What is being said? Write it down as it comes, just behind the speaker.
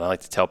I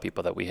like to tell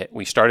people that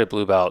we started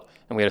Blue Belt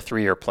and we had a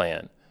 3-year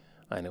plan.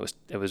 And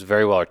it was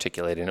very well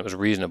articulated and it was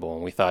reasonable.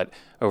 And we thought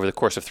over the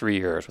course of 3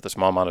 years, with a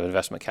small amount of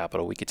investment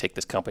capital, we could take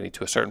this company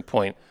to a certain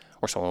point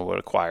where someone would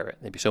acquire it.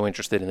 They'd be so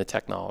interested in the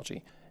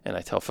technology. And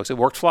I tell folks it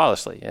worked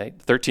flawlessly.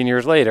 13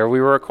 years later, we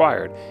were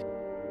acquired.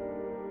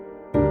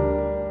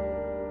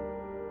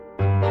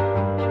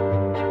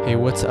 Hey,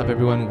 what's up,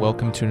 everyone?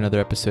 Welcome to another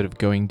episode of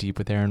Going Deep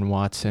with Aaron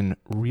Watson.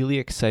 Really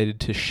excited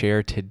to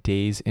share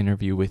today's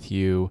interview with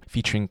you,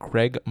 featuring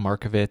Craig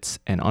Markovitz,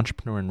 an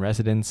entrepreneur in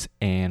residence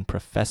and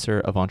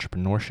professor of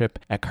entrepreneurship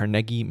at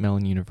Carnegie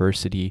Mellon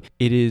University.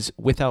 It is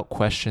without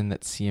question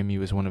that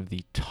CMU is one of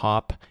the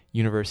top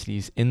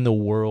universities in the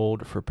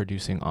world for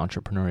producing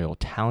entrepreneurial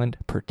talent,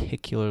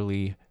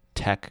 particularly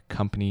tech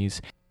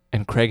companies.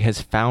 And Craig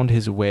has found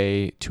his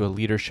way to a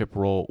leadership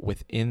role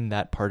within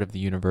that part of the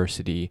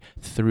university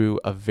through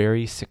a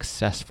very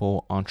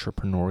successful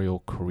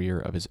entrepreneurial career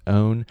of his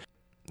own.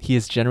 He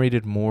has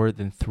generated more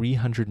than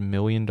 $300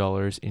 million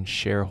in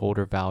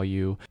shareholder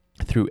value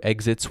through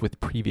exits with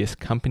previous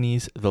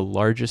companies, the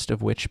largest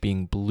of which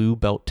being Blue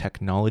Belt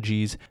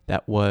Technologies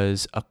that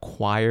was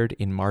acquired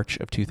in March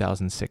of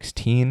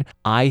 2016.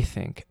 I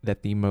think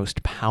that the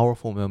most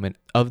powerful moment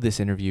of this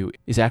interview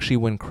is actually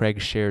when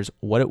Craig shares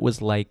what it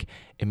was like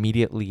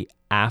immediately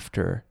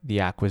after the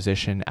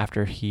acquisition,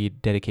 after he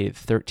dedicated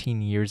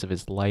 13 years of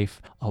his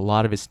life, a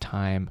lot of his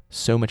time,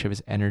 so much of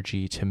his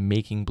energy to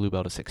making Blue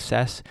Belt a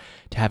success.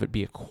 To have it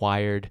be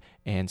acquired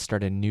and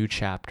start a new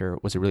chapter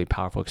was a really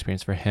powerful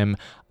experience for him.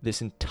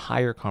 This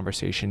entire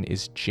conversation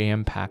is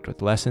jam-packed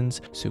with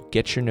lessons, so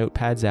get your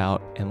notepads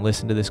out and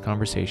listen to this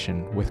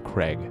conversation with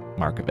Craig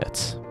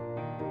Markovitz.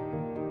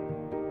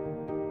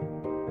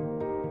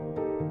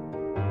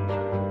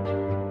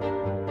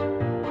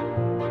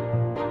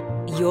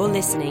 You're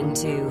listening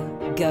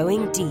to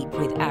Going Deep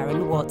with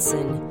Aaron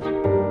Watson.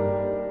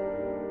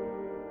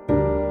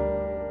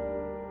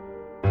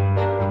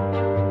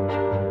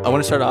 I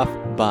want to start off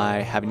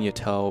by having you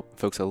tell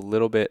folks a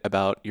little bit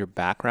about your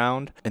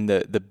background. And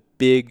the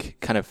big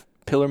kind of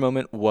pillar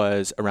moment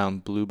was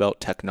around Blue Belt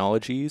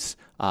Technologies,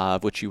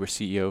 of which you were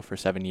CEO for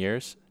 7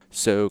 years.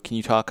 So can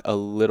you talk a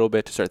little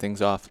bit to start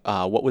things off?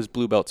 What was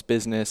Blue Belt's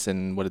business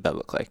and what did that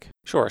look like?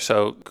 Sure.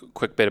 So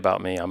quick bit about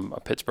me. I'm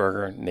a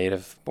Pittsburgher,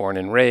 native, born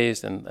and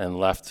raised, and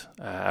left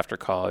after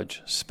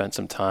college. Spent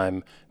some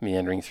time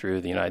meandering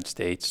through the United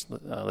States,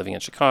 living in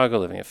Chicago,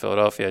 living in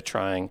Philadelphia,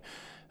 trying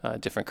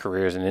different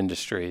careers and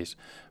industries.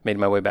 Made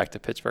my way back to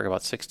Pittsburgh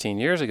about 16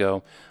 years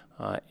ago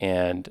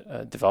and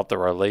developed a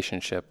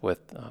relationship with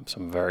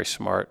some very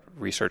smart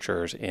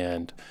researchers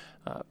and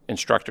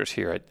instructors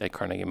here at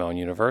Carnegie Mellon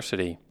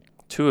University,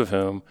 two of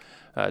whom,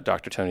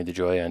 Dr. Tony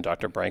DeGioia and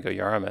Dr. Branko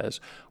Yaramez,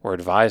 were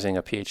advising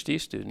a PhD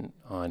student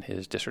on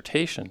his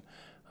dissertation.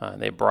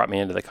 They brought me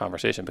into the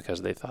conversation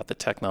because they thought the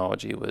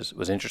technology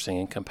was interesting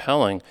and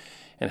compelling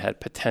and had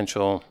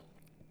potential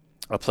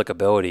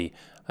applicability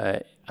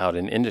out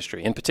in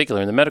industry, in particular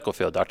in the medical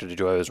field. Dr.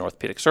 DeGioia was an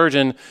orthopedic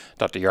surgeon.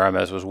 Dr.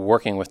 Yaramez was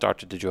working with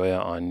Dr. DeGioia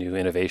on new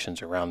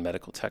innovations around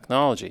medical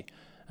technology.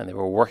 And they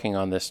were working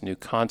on this new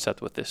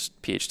concept with this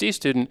PhD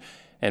student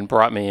and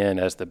brought me in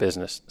as the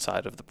business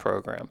side of the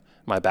program.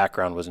 My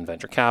background was in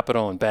venture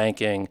capital and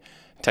banking,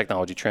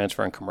 technology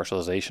transfer and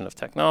commercialization of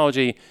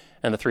technology.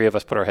 And the three of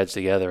us put our heads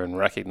together and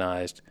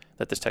recognized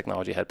that this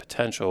technology had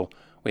potential.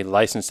 We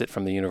licensed it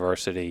from the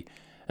university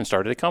and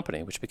started a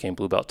company, which became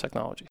Blue Belt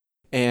Technology.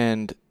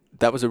 And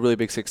that was a really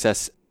big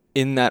success.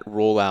 In that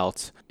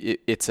rollout,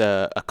 it's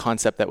a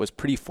concept that was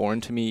pretty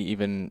foreign to me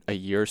even a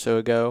year or so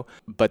ago.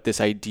 But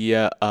this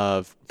idea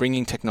of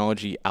bringing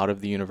technology out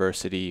of the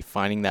university,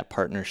 finding that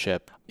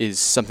partnership, is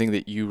something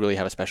that you really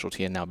have a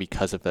specialty in now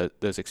because of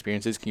those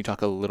experiences. Can you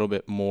talk a little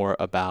bit more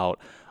about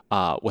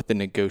what the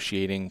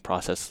negotiating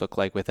process looked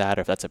like with that,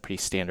 or if that's a pretty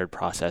standard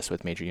process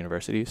with major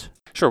universities?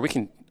 Sure, we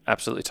can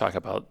absolutely talk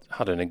about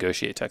how to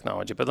negotiate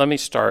technology, but let me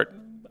start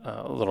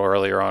a little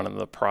earlier on in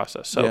the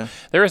process. So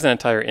There is an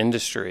entire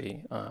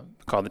industry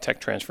called the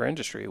tech transfer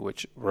industry,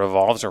 which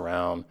revolves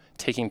around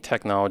taking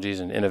technologies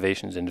and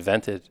innovations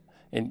invented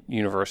in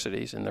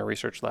universities in their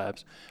research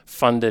labs,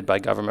 funded by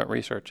government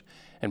research,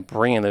 and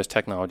bringing those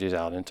technologies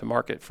out into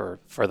market for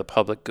the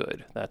public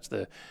good. That's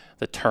the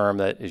term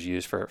that is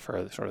used for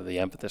sort of the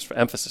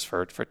emphasis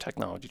for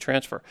technology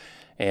transfer.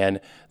 And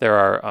there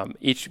are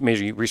each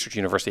major research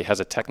university has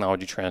a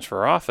technology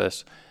transfer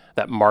office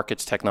that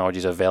markets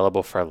technologies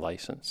available for a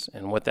license.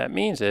 And what that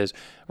means is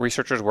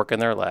researchers work in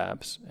their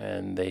labs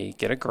and they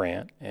get a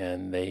grant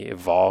and they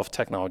evolve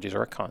technologies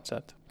or a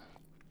concept.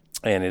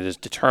 And it is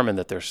determined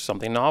that there's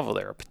something novel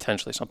there,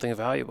 potentially something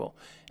valuable.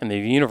 And the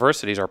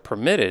universities are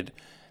permitted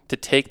to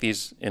take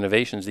these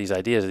innovations, these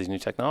ideas, these new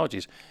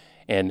technologies,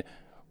 and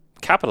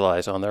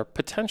capitalize on their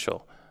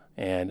potential.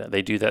 And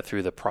they do that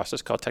through the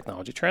process called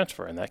technology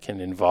transfer. And that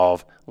can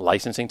involve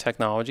licensing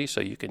technology.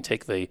 So you can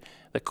take the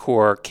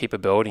core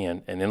capability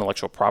and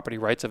intellectual property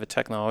rights of a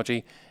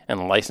technology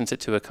and license it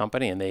to a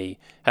company. And they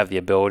have the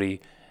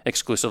ability,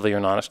 exclusively or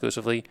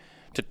non-exclusively,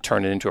 to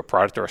turn it into a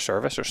product or a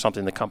service or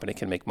something the company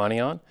can make money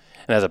on.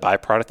 And as a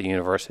byproduct, the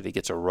university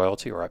gets a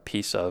royalty or a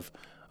piece of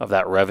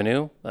that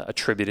revenue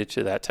attributed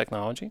to that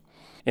technology.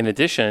 In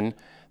addition,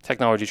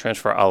 technology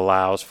transfer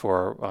allows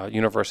for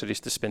universities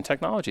to spin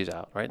technologies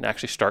out, right, and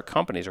actually start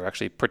companies or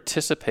actually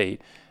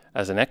participate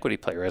as an equity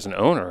player, as an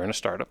owner in a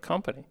startup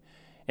company.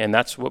 And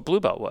that's what Blue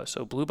Belt was.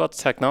 So Blue Belt's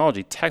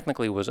technology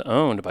technically was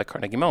owned by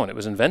Carnegie Mellon. It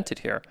was invented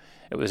here.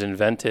 It was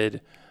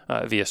invented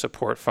via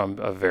support from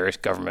various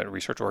government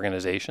research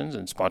organizations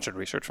and sponsored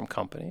research from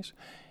companies.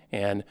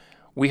 And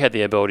we had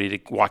the ability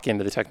to walk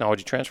into the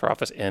technology transfer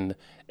office and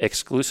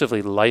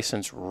exclusively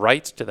license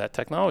rights to that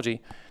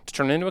technology to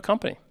turn it into a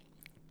company.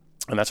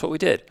 And that's what we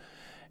did.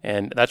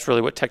 And that's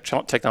really what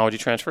technology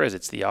transfer is.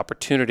 It's the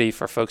opportunity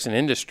for folks in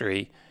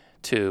industry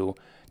to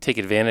take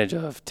advantage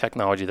of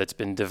technology that's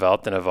been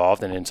developed and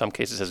evolved, and in some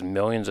cases has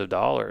millions of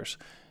dollars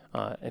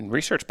in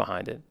research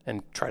behind it,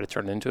 and try to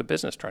turn it into a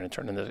business, trying to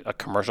turn it into a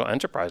commercial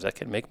enterprise that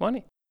can make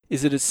money.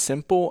 Is it as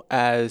simple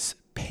as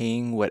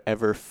paying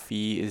whatever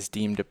fee is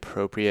deemed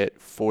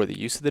appropriate for the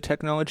use of the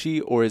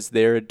technology, or is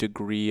there a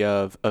degree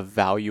of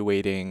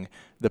evaluating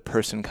the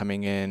person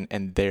coming in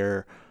and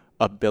their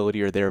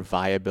ability or their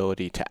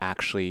viability to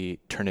actually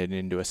turn it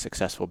into a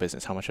successful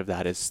business? How much of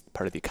that is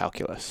part of the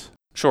calculus?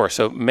 Sure.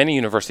 So many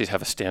universities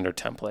have a standard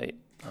template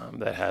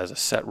that has a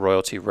set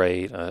royalty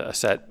rate, a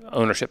set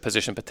ownership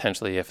position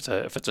potentially if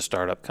it's a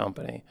startup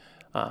company.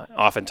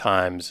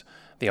 Oftentimes,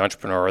 the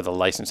entrepreneur or the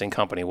licensing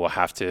company will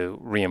have to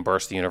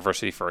reimburse the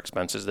university for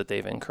expenses that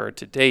they've incurred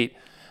to date.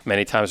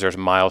 Many times there's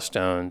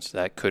milestones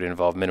that could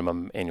involve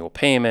minimum annual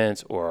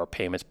payments or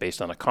payments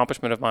based on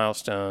accomplishment of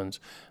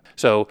milestones.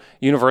 So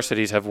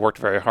universities have worked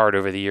very hard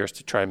over the years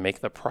to try and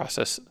make the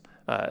process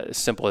as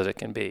simple as it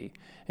can be.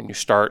 And you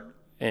start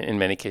in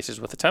many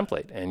cases with a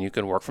template, and you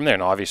can work from there.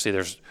 And obviously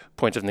there's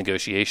points of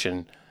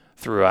negotiation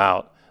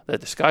throughout the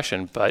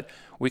discussion, but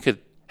we could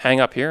hang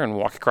up here and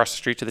walk across the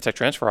street to the tech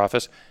transfer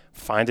office,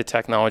 find a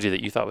technology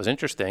that you thought was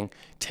interesting,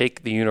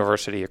 take the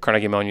university or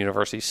Carnegie Mellon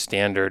University's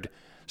standard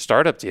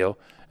startup deal,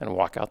 and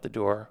walk out the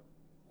door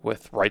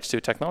with rights to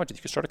a technology that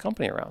you can start a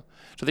company around.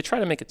 So they try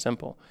to make it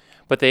simple,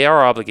 but they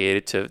are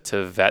obligated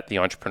to vet the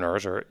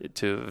entrepreneurs or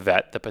to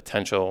vet the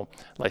potential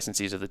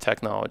licensees of the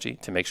technology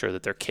to make sure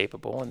that they're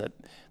capable and that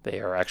they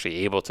are actually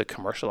able to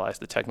commercialize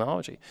the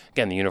technology.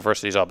 Again, the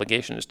university's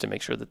obligation is to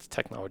make sure that the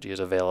technology is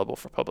available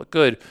for public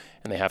good,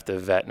 and they have to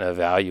vet and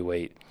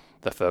evaluate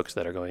the folks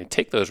that are going to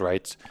take those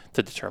rights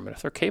to determine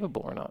if they're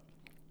capable or not.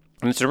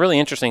 And it's a really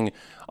interesting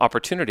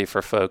opportunity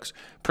for folks,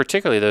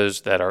 particularly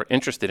those that are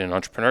interested in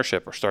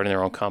entrepreneurship or starting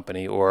their own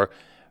company or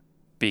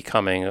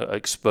becoming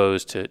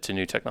exposed to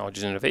new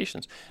technologies and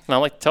innovations. And I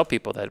like to tell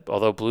people that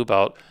although Blue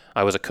Belt,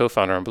 I was a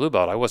co-founder in Blue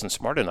Belt, I wasn't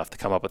smart enough to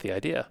come up with the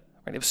idea.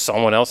 Right? It was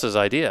someone else's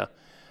idea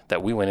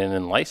that we went in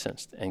and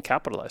licensed and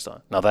capitalized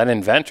on. Now that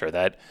inventor,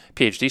 that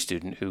PhD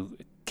student who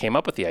came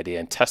up with the idea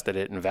and tested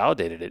it and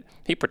validated it,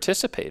 he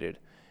participated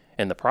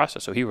in the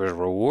process. So he was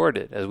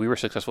rewarded. As we were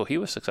successful, he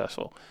was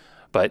successful.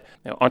 But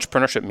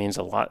entrepreneurship means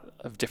a lot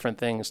of different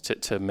things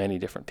to many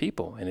different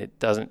people, and it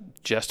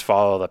doesn't just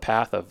follow the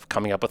path of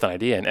coming up with an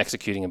idea and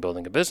executing and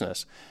building a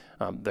business.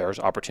 There's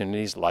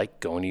opportunities like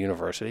going to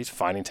universities,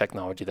 finding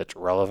technology that's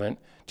relevant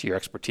to your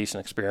expertise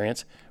and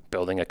experience,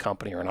 building a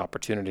company or an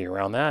opportunity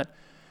around that,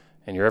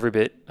 and you're every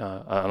bit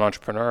an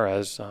entrepreneur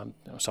as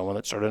someone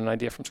that started an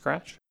idea from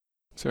scratch.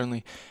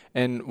 Certainly.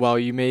 And while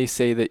you may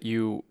say that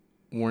you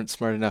weren't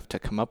smart enough to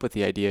come up with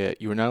the idea,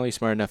 you were not only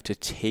smart enough to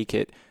take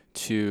it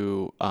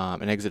to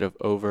an exit of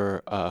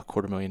over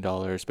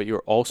 $250,000, but you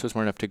were also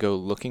smart enough to go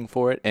looking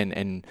for it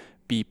and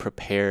be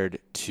prepared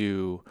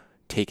to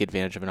take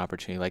advantage of an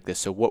opportunity like this.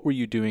 So what were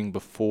you doing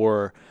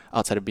before,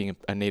 outside of being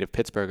a native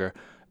Pittsburgher,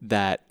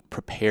 that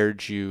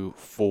prepared you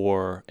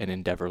for an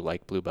endeavor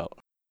like Blue Belt?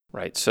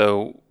 Right.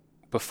 So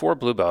before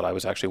Blue Belt, I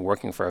was actually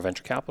working for a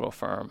venture capital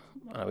firm.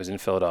 I was in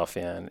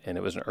Philadelphia, and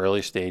it was an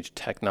early stage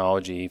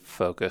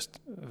technology-focused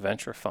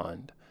venture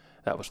fund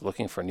that was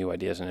looking for new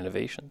ideas and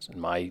innovations.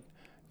 And my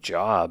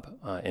job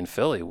in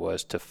Philly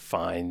was to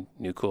find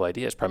new cool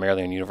ideas,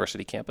 primarily on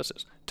university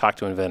campuses, talk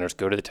to inventors,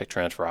 go to the tech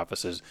transfer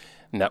offices,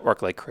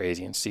 network like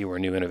crazy, and see where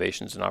new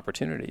innovations and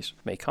opportunities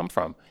may come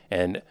from.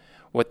 And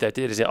what that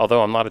did is,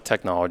 although I'm not a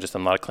technologist,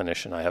 I'm not a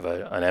clinician, I have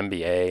an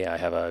MBA, I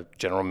have a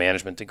general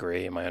management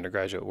degree in my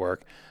undergraduate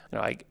work.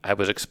 I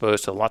was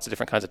exposed to lots of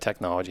different kinds of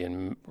technology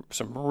and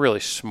some really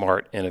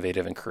smart,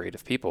 innovative, and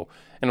creative people,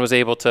 and was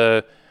able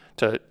to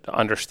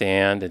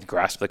understand and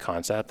grasp the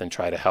concept and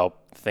try to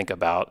help think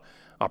about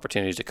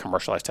opportunities to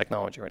commercialize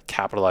technology, right?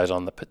 Capitalize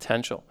on the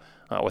potential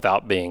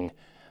without being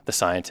the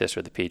scientist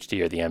or the PhD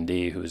or the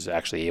MD who's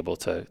actually able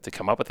to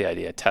come up with the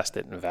idea, test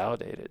it, and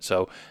validate it.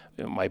 So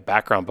my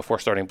background before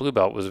starting Blue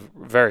Belt was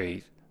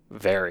very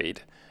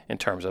varied in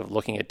terms of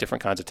looking at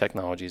different kinds of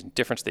technologies and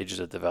different stages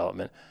of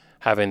development,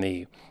 having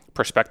the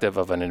perspective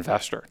of an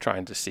investor,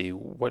 trying to see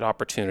what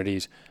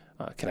opportunities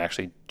can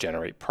actually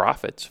generate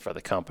profits for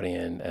the company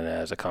and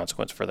as a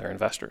consequence for their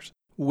investors.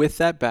 With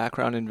that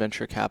background in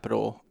venture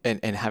capital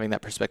and having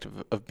that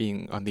perspective of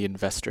being on the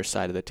investor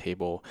side of the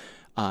table,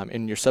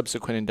 in your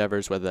subsequent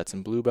endeavors, whether that's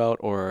in Bluebelt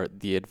or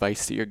the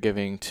advice that you're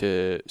giving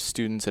to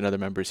students and other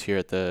members here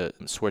at the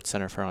Swartz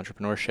Center for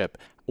Entrepreneurship,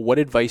 what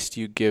advice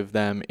do you give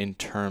them in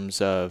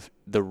terms of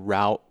the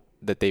route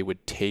that they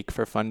would take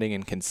for funding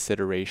and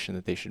consideration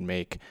that they should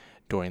make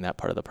during that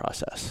part of the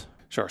process?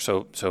 Sure.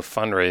 So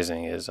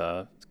fundraising is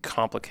a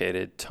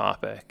complicated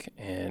topic,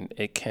 and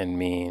it can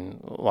mean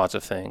lots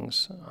of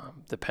things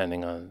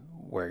depending on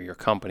where your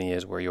company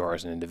is, where you are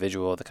as an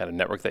individual, the kind of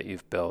network that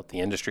you've built, the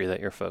industry that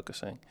you're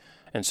focusing.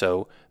 And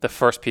so the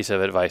first piece of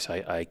advice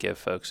I give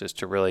folks is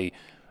to really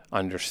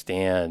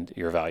understand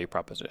your value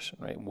proposition,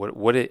 right?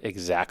 What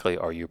exactly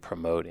are you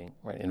promoting,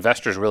 right?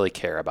 Investors really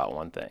care about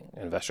one thing.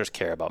 Investors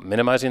care about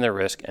minimizing their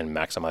risk and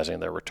maximizing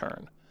their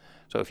return.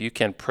 So if you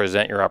can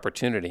present your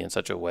opportunity in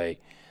such a way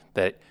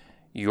that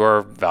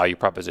your value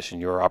proposition,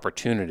 your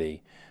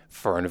opportunity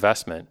for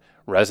investment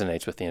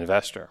resonates with the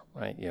investor,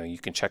 right? You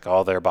can check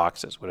all their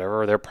boxes,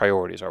 whatever their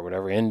priorities are,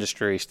 whatever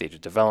industry, stage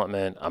of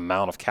development,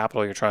 amount of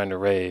capital you're trying to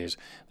raise,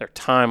 their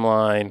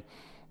timeline,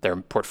 their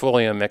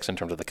portfolio mix in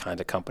terms of the kind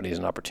of companies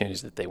and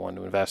opportunities that they want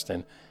to invest in.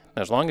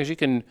 And as long as you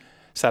can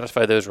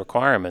satisfy those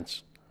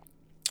requirements,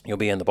 you'll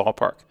be in the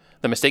ballpark.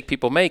 The mistake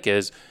people make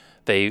is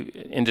they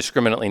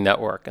indiscriminately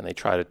network and they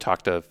try to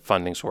talk to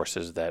funding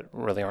sources that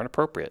really aren't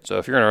appropriate. So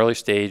if you're an early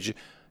stage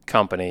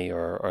company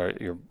or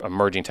you're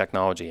emerging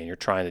technology and you're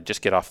trying to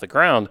just get off the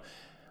ground,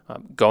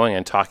 going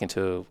and talking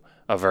to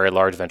a very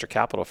large venture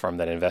capital firm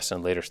that invests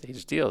in later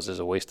stage deals is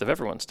a waste of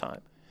everyone's time.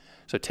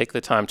 So take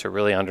the time to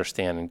really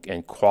understand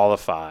and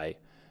qualify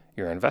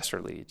your investor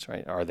leads,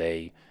 right? Are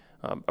they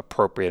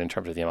appropriate in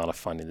terms of the amount of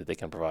funding that they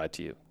can provide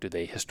to you? Do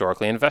they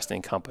historically invest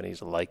in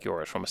companies like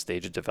yours from a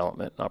stage of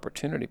development and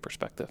opportunity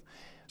perspective?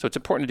 So it's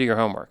important to do your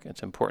homework.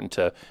 It's important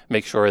to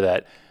make sure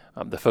that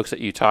the folks that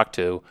you talk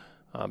to,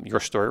 your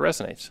story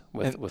resonates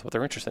with what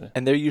they're interested in.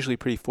 And they're usually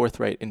pretty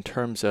forthright in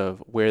terms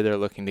of where they're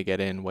looking to get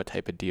in, what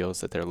type of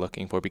deals that they're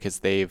looking for, because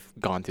they've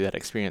gone through that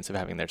experience of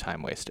having their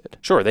time wasted.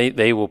 Sure,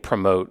 they will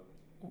promote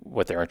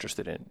what they're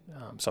interested in.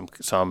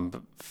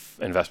 Some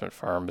investment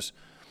firms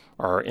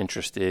are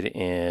interested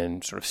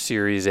in sort of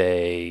Series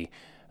A,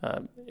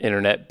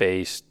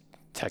 internet-based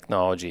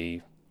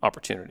technology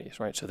opportunities,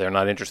 right? So they're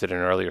not interested in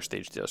earlier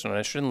stage deals. They're not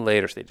interested in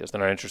later stage deals.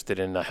 They're not interested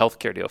in a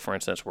healthcare deal, for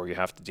instance, where you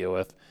have to deal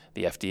with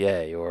the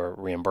FDA or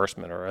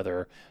reimbursement or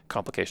other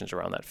complications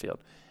around that field.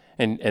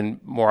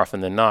 And more often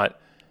than not,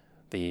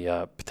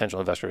 the potential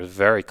investor is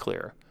very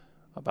clear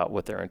about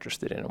what they're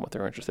interested in and what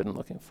they're interested in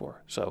looking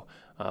for. So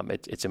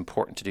it's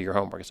important to do your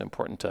homework. It's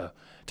important to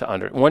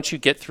once you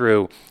get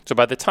through. So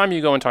by the time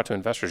you go and talk to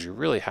investors, you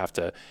really have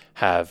to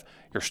have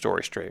your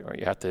story straight, right?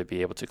 You have to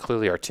be able to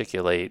clearly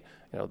articulate,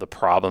 the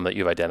problem that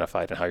you've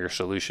identified and how your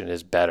solution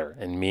is better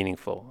and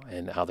meaningful,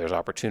 and how there's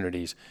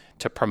opportunities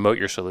to promote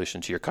your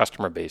solution to your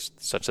customer base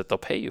such that they'll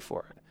pay you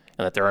for it,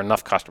 and that there are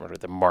enough customers,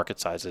 that the market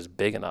size is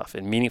big enough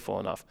and meaningful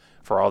enough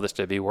for all this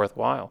to be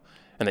worthwhile,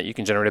 and that you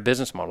can generate a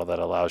business model that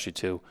allows you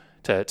to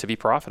be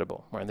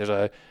profitable, right?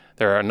 There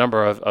are a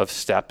number of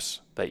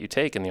steps that you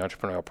take in the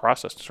entrepreneurial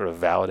process to sort of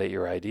validate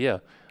your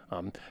idea,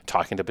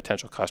 talking to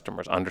potential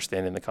customers,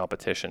 understanding the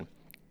competition.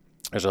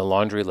 There's a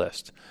laundry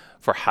list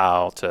for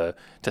how to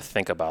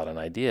think about an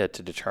idea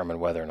to determine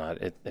whether or not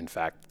it, in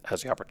fact,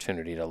 has the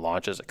opportunity to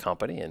launch as a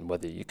company, and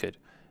whether you could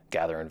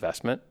gather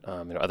investment,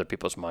 other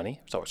people's money.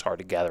 It's always hard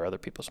to gather other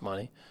people's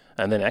money,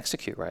 and then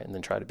execute, right, and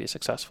then try to be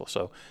successful.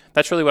 So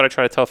that's really what I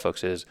try to tell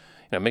folks is,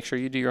 make sure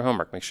you do your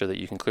homework. Make sure that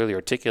you can clearly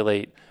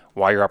articulate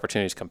why your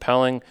opportunity is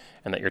compelling,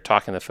 and that you're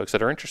talking to folks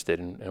that are interested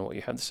in what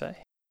you have to say.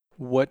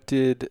 What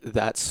did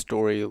that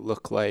story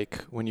look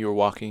like when you were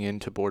walking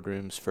into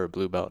boardrooms for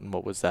Bluebelt, and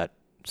what was that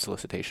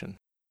solicitation?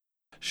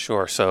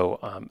 Sure. So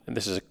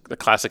this is a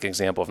classic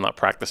example of not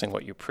practicing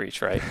what you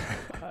preach, right?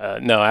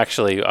 No,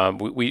 actually,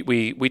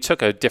 we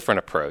took a different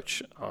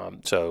approach.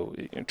 So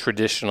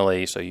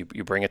traditionally,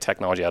 you bring a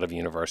technology out of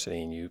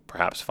university, and you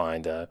perhaps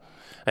find an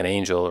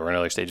angel or an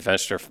early stage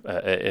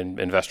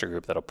investor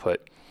group that'll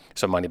put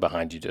some money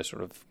behind you to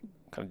sort of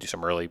kind of do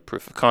some early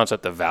proof of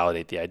concept to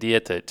validate the idea,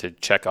 to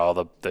check all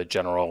the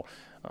general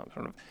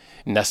sort of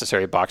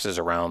necessary boxes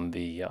around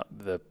the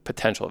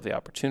potential of the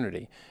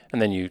opportunity.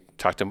 And then you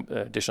talk to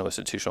additional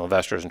institutional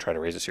investors and try to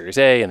raise a Series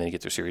A, and then you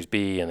get to Series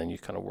B, and then you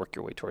kind of work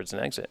your way towards an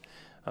exit.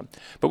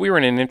 But we were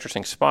in an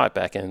interesting spot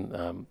back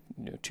in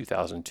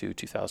 2002,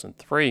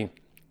 2003.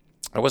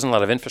 There wasn't a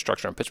lot of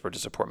infrastructure in Pittsburgh to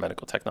support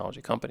medical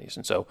technology companies,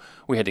 and so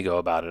we had to go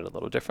about it a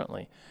little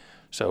differently.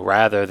 So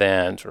rather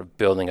than sort of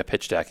building a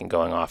pitch deck and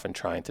going off and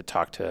trying to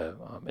talk to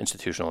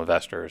institutional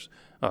investors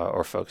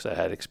or folks that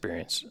had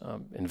experience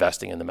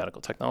investing in the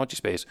medical technology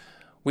space,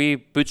 we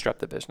bootstrapped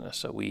the business.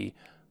 So we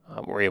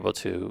were able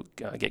to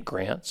get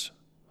grants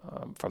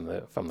from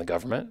the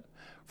government,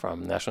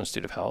 from the National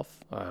Institute of Health.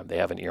 They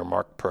have an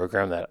earmark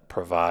program that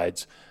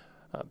provides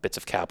bits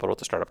of capital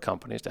to startup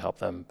companies to help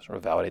them sort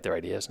of validate their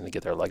ideas and to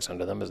get their legs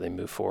under them as they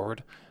move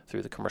forward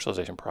through the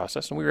commercialization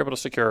process. And we were able to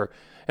secure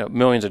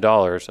millions of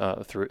dollars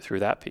through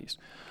that piece.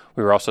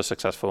 We were also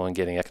successful in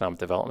getting economic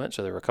development.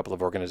 So there were a couple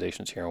of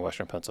organizations here in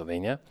Western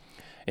Pennsylvania,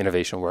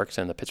 Innovation Works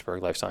and the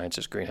Pittsburgh Life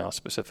Sciences Greenhouse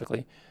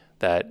specifically,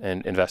 that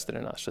invested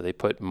in us. So they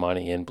put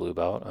money in Blue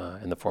Belt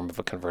in the form of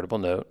a convertible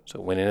note. So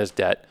it went in as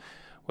debt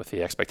with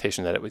the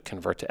expectation that it would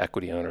convert to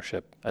equity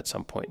ownership at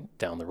some point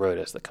down the road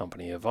as the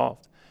company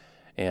evolved.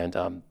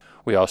 And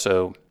we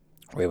also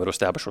were able to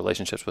establish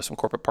relationships with some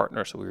corporate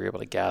partners. So we were able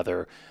to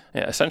gather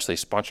essentially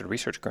sponsored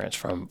research grants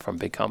from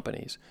big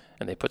companies.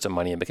 And they put some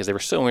money in because they were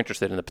so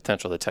interested in the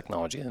potential of the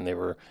technology, and they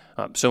were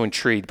so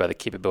intrigued by the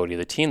capability of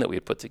the team that we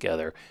had put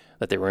together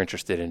that they were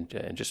interested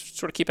in just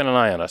sort of keeping an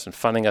eye on us and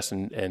funding us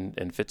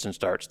in fits and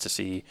starts to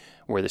see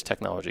where this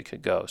technology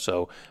could go.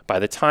 So by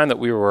the time that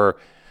we were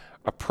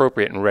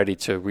appropriate and ready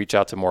to reach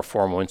out to more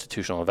formal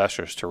institutional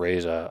investors to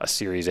raise a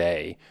Series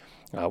A,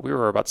 we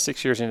were about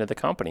 6 years into the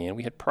company, and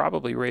we had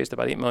probably raised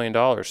about $8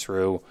 million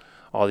through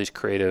all these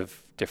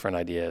creative different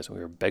ideas. We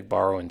were beg,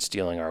 borrow, and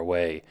stealing our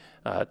way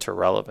to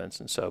relevance.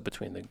 And so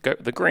between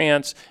the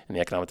grants and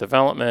the economic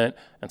development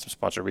and some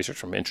sponsored research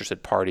from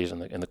interested parties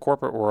in the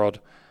corporate world,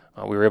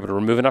 we were able to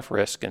remove enough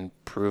risk and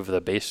prove the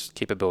base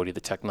capability of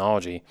the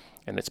technology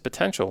and its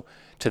potential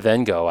to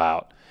then go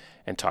out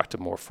and talk to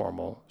more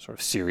formal sort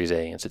of Series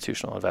A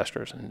institutional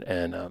investors. And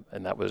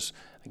that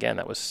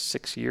was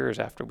 6 years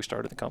after we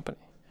started the company.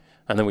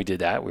 And then we did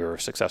that. We were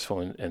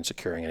successful in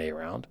securing an A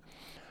round.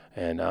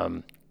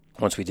 And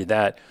once we did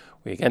that,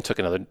 we again took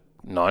another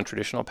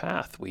non-traditional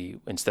path. We,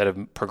 instead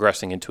of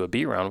progressing into a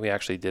B round, we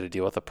actually did a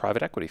deal with a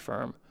private equity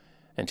firm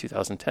in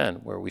 2010,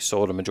 where we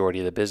sold a majority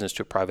of the business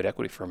to a private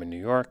equity firm in New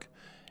York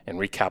and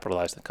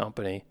recapitalized the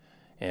company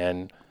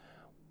and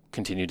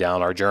continued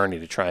down our journey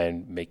to try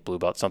and make Blue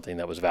Belt something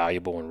that was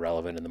valuable and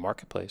relevant in the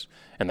marketplace.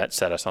 And that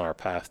set us on our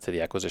path to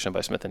the acquisition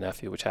by Smith &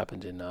 Nephew, which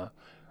happened in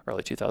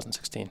early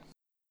 2016.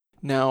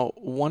 Now,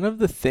 one of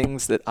the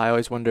things that I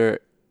always wonder,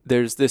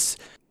 there's this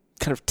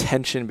kind of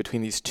tension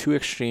between these two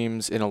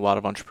extremes in a lot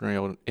of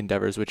entrepreneurial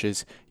endeavors, which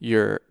is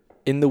you're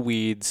in the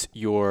weeds,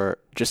 you're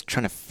just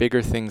trying to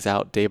figure things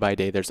out day by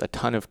day. There's a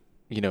ton of,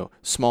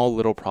 small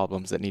little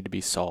problems that need to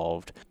be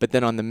solved. But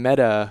then on the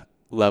meta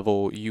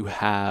level, you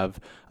have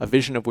a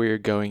vision of where you're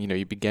going.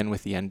 You begin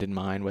with the end in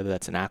mind, whether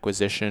that's an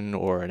acquisition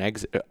or an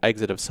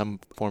exit of some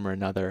form or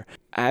another.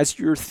 As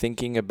you're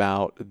thinking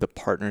about the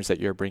partners that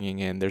you're bringing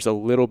in, there's a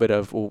little bit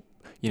of,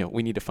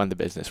 we need to fund the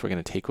business. We're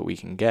going to take what we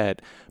can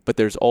get. But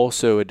there's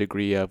also a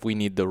degree of we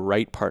need the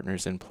right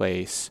partners in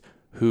place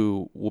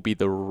who will be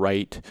the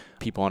right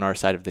people on our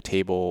side of the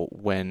table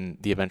when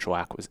the eventual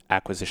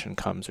acquisition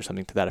comes or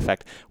something to that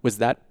effect. Was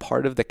that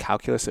part of the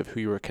calculus of who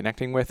you were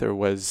connecting with, or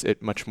was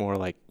it much more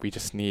like we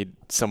just need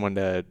someone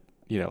to,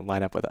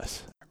 line up with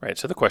us? Right.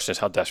 So the question is,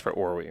 how desperate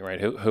were we, right?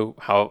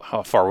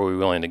 How far were we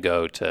willing to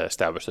go to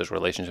establish those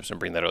relationships and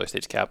bring that early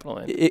stage capital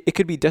in? It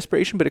could be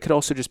desperation, but it could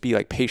also just be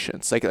like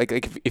patience. Like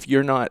if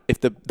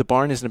the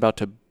barn isn't about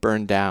to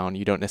burn down,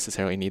 you don't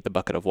necessarily need the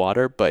bucket of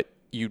water, but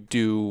you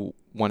do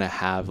want to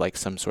have like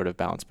some sort of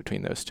balance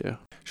between those two.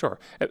 Sure.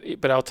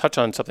 But I'll touch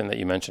on something that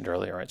you mentioned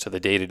earlier, right? So the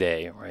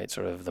day-to-day, right?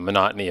 Sort of the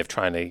monotony of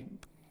trying to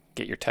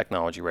get your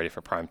technology ready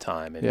for prime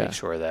time and make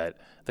sure that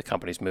the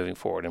company's moving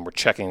forward and we're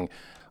checking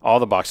all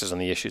the boxes on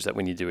the issues that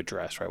we need to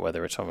address, right?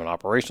 Whether it's from an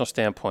operational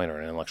standpoint or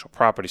an intellectual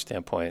property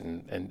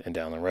standpoint and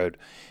down the road.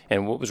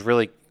 And what was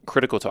really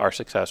critical to our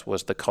success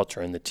was the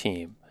culture and the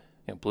team.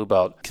 Blue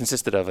Belt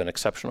consisted of an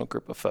exceptional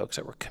group of folks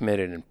that were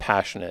committed and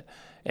passionate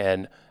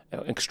and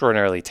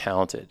extraordinarily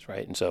talented,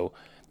 right? And so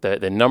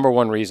the number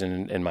one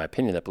reason, in my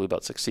opinion, that Blue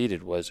Belt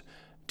succeeded was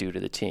due to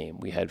the team.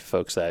 We had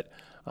folks that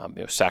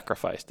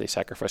sacrificed. They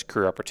sacrificed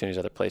career opportunities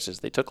other places.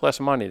 They took less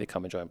money to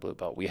come and join Blue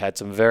Belt. We had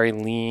some very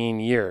lean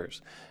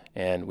years,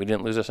 and we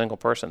didn't lose a single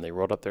person. They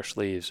rolled up their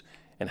sleeves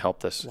and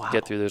helped us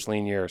get through those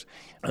lean years.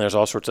 And there's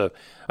all sorts of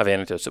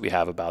anecdotes that we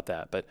have about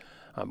that. But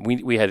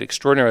we had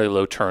extraordinarily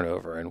low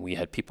turnover, and we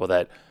had people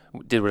that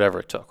did whatever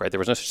it took, right? There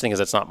was no such thing as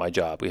that's not my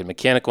job. We had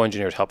mechanical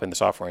engineers helping the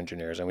software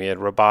engineers, and we had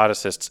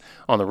roboticists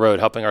on the road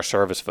helping our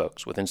service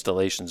folks with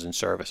installations and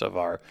service of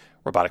our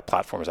robotic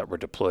platforms that were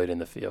deployed in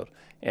the field.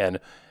 And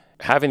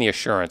having the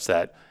assurance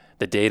that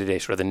the day-to-day,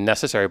 sort of the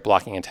necessary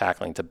blocking and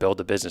tackling to build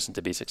the business and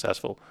to be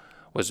successful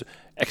was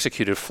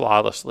executed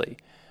flawlessly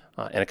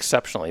and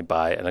exceptionally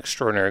by an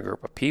extraordinary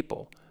group of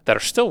people that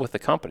are still with the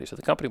company. So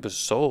the company was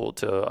sold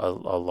to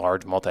a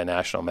large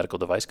multinational medical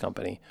device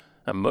company,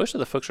 and most of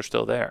the folks are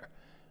still there.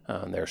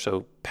 They're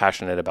so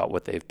passionate about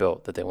what they've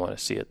built that they want to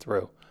see it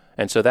through.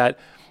 And so that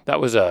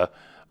was a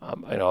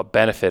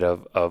benefit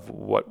of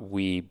what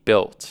we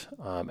built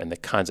and the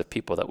kinds of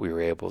people that we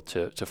were able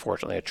to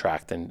fortunately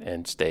attract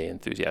and stay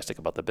enthusiastic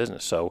about the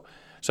business.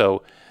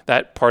 So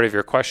that part of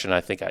your question, I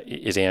think,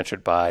 is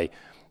answered by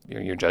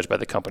you're judged by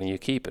the company you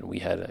keep. And we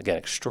had, again,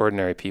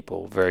 extraordinary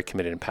people, very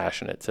committed and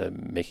passionate to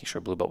making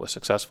sure Blue Belt was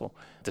successful,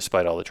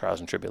 despite all the trials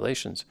and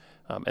tribulations.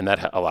 And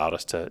that allowed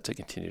us to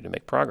continue to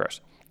make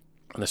progress.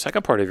 And the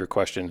second part of your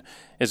question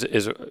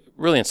is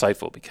really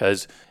insightful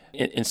because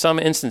in some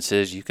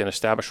instances, you can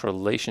establish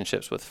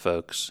relationships with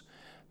folks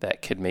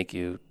that could make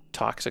you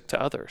toxic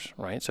to others,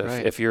 right? So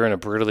Right. if you're in a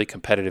brutally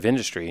competitive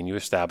industry and you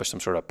establish some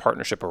sort of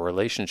partnership or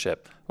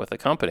relationship with a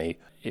company,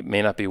 it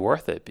may not be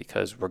worth it,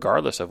 because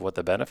regardless of what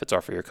the benefits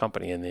are for your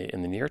company in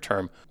the near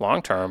term,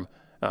 long term,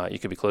 you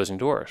could be closing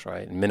doors,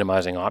 right? And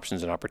minimizing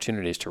options and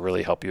opportunities to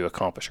really help you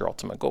accomplish your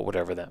ultimate goal,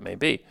 whatever that may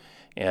be.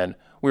 And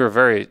we were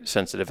very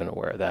sensitive and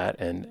aware of that.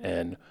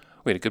 And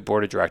we had a good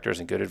board of directors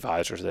and good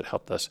advisors that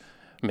helped us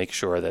make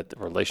sure that the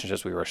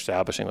relationships we were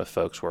establishing with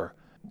folks were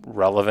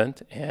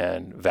relevant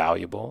and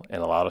valuable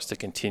and allowed us to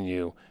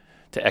continue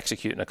to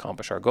execute and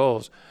accomplish our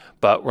goals,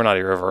 but we're not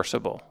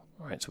irreversible,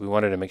 right? So we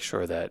wanted to make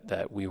sure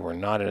that we were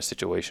not in a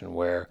situation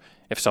where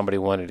if somebody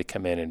wanted to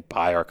come in and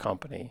buy our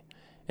company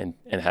and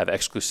have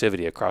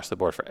exclusivity across the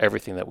board for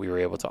everything that we were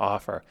able to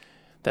offer,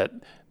 that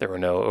there were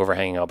no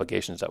overhanging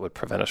obligations that would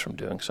prevent us from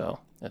doing so.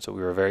 And so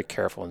we were very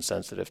careful and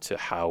sensitive to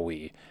how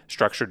we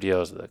structured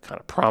deals, the kind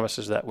of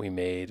promises that we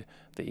made,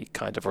 the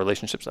kind of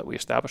relationships that we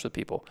established with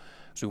people.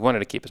 So we wanted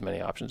to keep as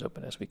many options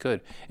open as we could.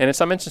 And in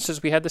some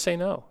instances, we had to say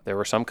no. There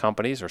were some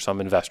companies or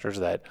some investors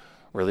that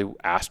really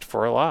asked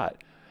for a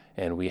lot,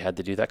 and we had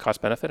to do that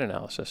cost-benefit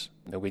analysis.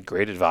 We had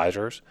great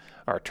advisors.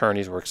 Our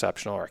attorneys were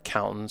exceptional, our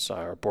accountants,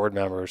 our board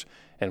members,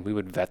 and we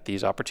would vet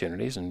these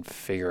opportunities and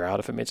figure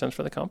out if it made sense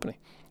for the company.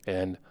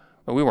 And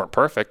we weren't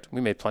perfect. We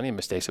made plenty of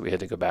mistakes that we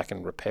had to go back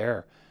and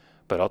repair.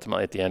 But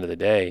ultimately, at the end of the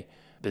day,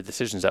 the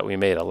decisions that we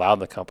made allowed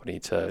the company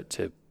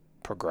to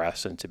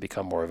progress and to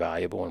become more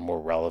valuable and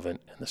more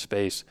relevant in the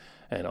space,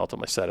 and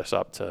ultimately set us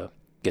up to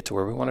get to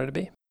where we wanted to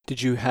be.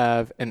 Did you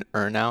have an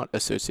earnout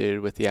associated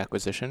with the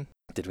acquisition?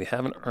 Did we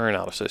have an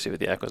earnout associated with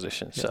the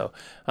acquisition? Yeah. So,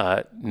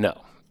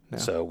 no.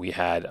 So we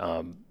had,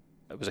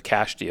 it was a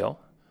cash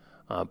deal,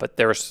 but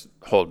there was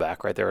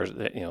holdback, right? There was,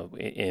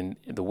 in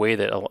the way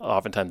that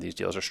oftentimes these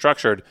deals are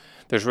structured,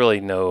 there's really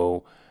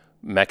no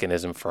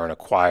mechanism for an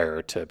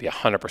acquirer to be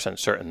 100%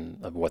 certain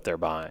of what they're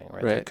buying,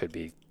 right? There could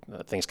be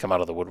things come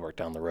out of the woodwork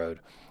down the road.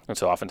 And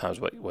so oftentimes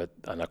what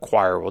an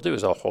acquirer will do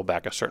is they'll hold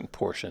back a certain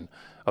portion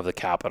of the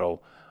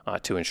capital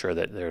to ensure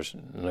that there's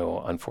no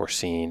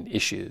unforeseen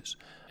issues.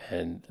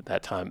 And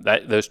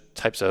those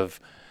types of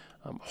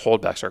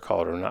holdbacks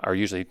are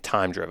usually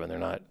time driven. They're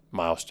not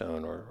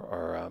milestone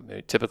or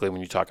typically when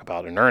you talk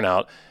about an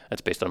earnout,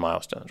 that's based on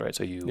milestones, right?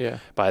 So you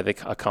buy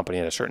a company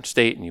in a certain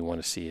state and you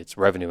want to see its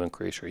revenue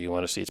increase, or you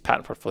want to see its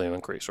patent portfolio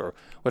increase, or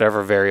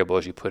whatever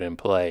variables you put in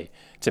play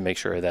to make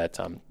sure that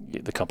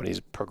the company is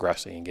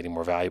progressing and getting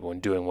more valuable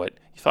and doing what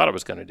you thought it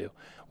was going to do.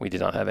 We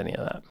did not have any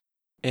of that.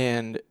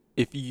 And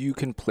if you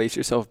can place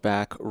yourself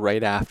back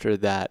right after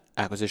that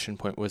acquisition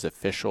point was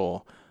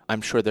official,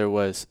 I'm sure there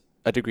was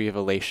a degree of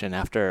elation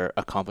after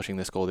accomplishing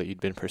this goal that you'd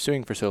been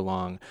pursuing for so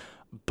long.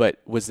 But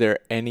was there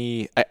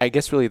any, I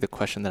guess really the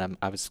question that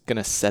I was going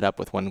to set up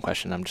with one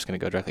question, I'm just going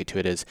to go directly to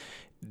it, is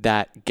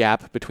that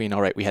gap between,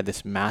 all right, we had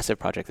this massive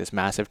project, this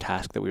massive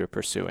task that we were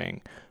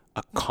pursuing,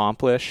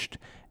 accomplished,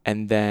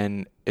 and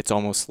then it's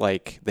almost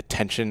like the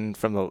tension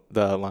from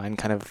the line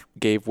kind of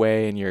gave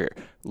way and you're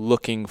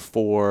looking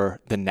for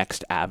the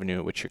next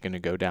avenue which you're going to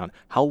go down.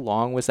 How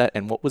long was that,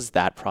 and what was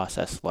that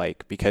process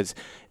like? Because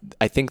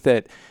I think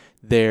that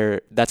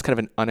that's kind of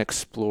an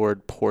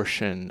unexplored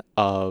portion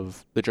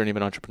of the journey of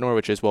an entrepreneur,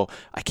 which is, well,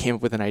 I came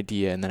up with an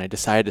idea and then I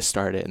decided to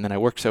start it and then I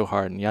worked so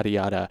hard and yada,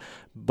 yada.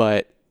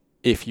 But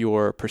if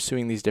you're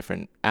pursuing these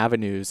different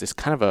avenues, it's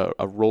kind of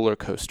a roller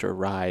coaster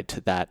ride to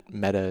that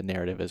meta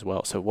narrative as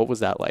well. So what was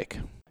that like?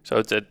 So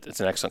it's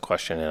an excellent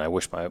question, and I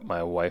wish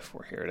my wife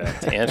were here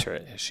to answer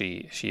it.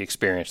 She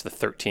experienced the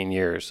 13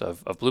 years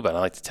of Blue Belt. I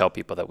like to tell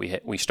people that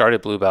we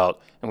started Blue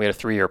Belt and we had a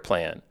 3-year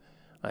plan.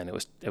 And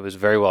it was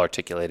very well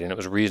articulated and it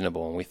was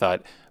reasonable. And we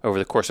thought over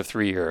the course of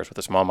 3 years, with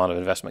a small amount of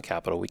investment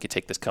capital, we could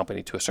take this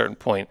company to a certain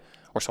point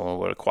where someone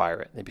would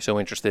acquire it. They'd be so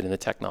interested in the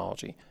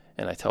technology.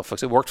 And I tell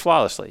folks it worked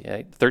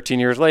flawlessly.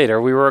 13 years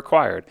later, we were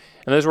acquired.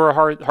 And those were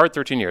hard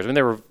 13 years. I mean,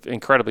 they were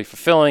incredibly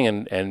fulfilling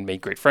and made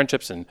great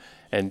friendships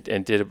and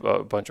did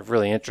a bunch of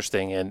really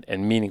interesting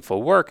and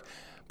meaningful work.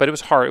 But it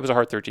was hard. It was a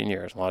hard 13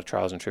 years, a lot of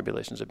trials and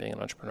tribulations of being an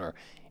entrepreneur.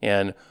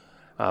 And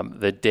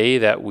the day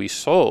that we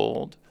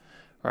sold,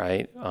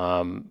 right,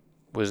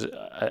 was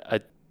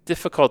a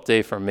difficult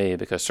day for me,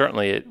 because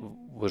certainly it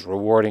was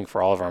rewarding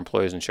for all of our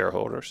employees and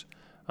shareholders.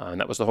 And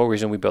that was the whole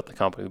reason we built the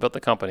company. We built the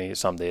company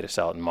someday to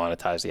sell it and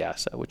monetize the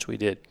asset, which we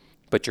did.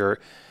 But your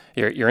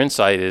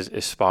insight is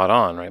spot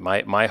on,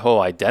 right? My whole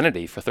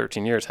identity for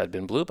 13 years had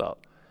been Blue Belt.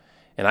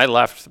 And I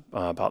left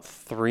about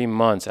 3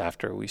 months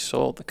after we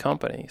sold the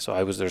company. So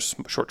there's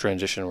a short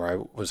transition where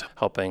I was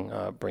helping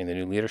bring the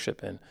new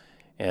leadership in.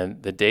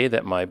 And the day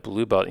that my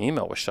Blue Belt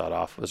email was shut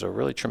off was a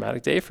really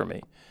traumatic day for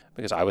me,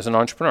 because I was an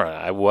entrepreneur.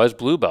 I was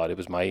Blue Belt. It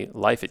was my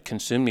life. It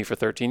consumed me for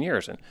 13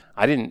 years. And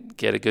I didn't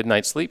get a good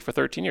night's sleep for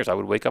 13 years. I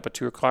would wake up at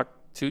 3 o'clock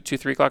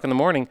in the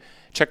morning,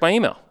 check my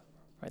email.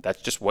 Right?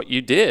 That's just what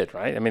you did,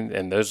 right? I mean,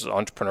 and those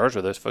entrepreneurs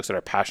or those folks that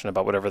are passionate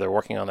about whatever they're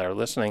working on that are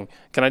listening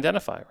can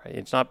identify, right?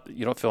 It's not,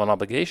 you don't feel an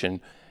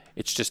obligation.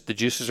 It's just the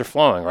juices are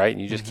flowing, right?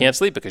 And you just can't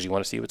sleep because you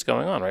want to see what's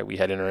going on, right? We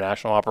had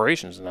international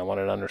operations and I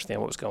wanted to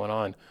understand what was going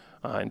on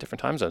in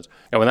different time zones.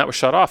 And when that was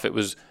shut off, it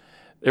was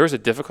there was a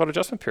difficult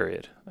adjustment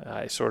period.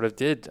 I sort of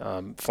did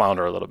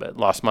flounder a little bit,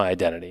 lost my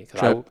identity.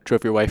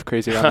 Drove your wife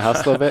crazy around the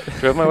house a little bit?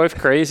 Drove my wife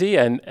crazy,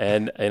 and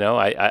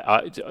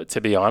I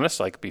to be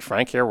honest, be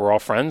frank here, we're all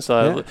friends.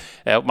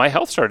 My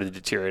health started to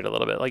deteriorate a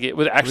little bit. It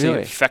was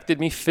actually affected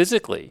me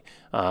physically,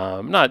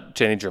 not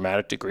to any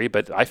dramatic degree,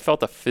 but I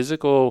felt a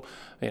physical,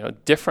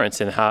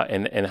 difference in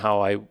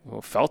how I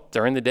felt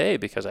during the day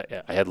because I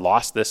had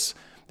lost this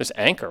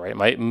anchor, right?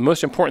 My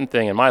most important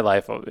thing in my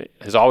life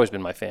has always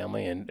been my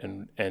family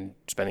and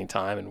spending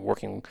time and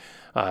working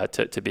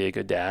to be a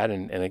good dad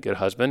and a good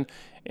husband.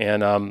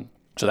 And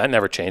so that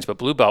never changed, but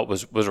Blue Belt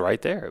was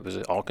right there. It was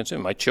all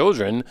consuming. My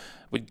children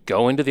would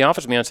go into the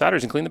office with me on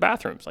Saturdays and clean the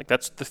bathrooms.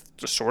 That's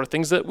the sort of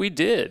things that we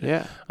did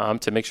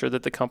to make sure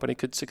that the company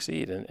could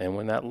succeed. And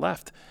when that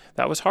left,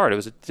 that was hard. It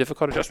was a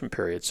difficult adjustment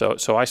period.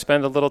 So I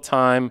spent a little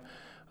time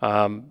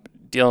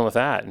dealing with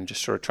that and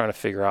just sort of trying to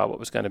figure out what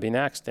was going to be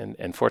next.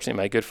 And fortunately,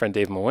 my good friend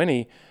Dave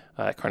Mawhinney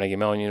at Carnegie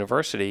Mellon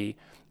University,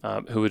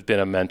 who had been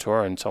a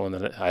mentor and someone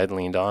that I had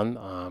leaned on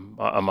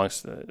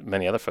amongst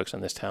many other folks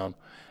in this town,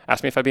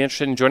 asked me if I'd be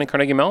interested in joining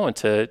Carnegie Mellon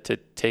to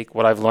take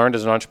what I've learned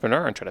as an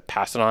entrepreneur and try to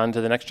pass it on to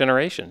the next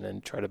generation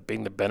and try to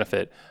bring the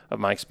benefit of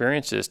my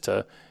experiences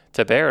to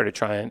bear to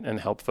try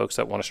and help folks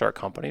that want to start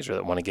companies or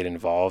that want to get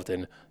involved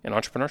in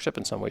entrepreneurship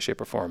in some way,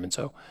 shape, or form. And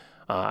so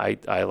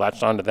I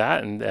latched onto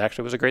that, and it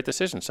actually was a great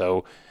decision.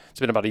 So it's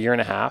been about a year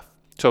and a half.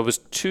 So it was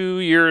 2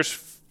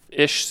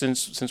 years-ish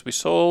since we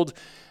sold.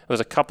 It was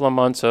a couple of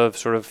months of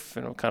sort of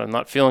kind of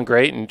not feeling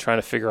great and trying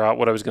to figure out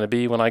what I was going to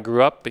be when I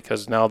grew up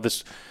because now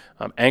this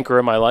anchor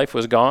in my life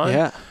was gone.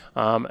 Yeah.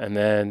 And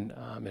then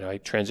I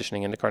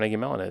transitioning into Carnegie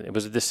Mellon. It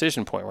was a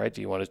decision point, right?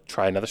 Do you want to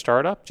try another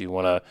startup? Do you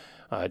want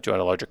to join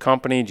a larger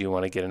company? Do you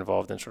want to get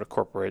involved in sort of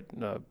corporate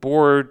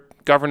board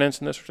governance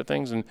and those sorts of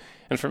things? And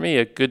for me,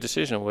 a good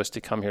decision was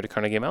to come here to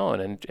Carnegie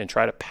Mellon and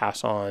try to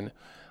pass on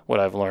what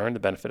I've learned, the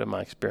benefit of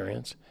my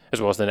experience, as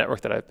well as the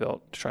network that I've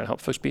built to try and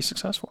help folks be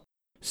successful.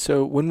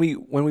 So when we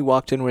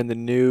walked in, we're in the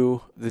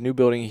new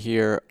building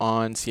here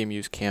on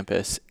CMU's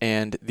campus,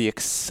 and the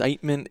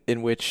excitement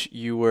in which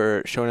you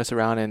were showing us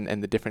around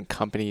and the different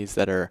companies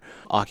that are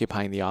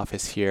occupying the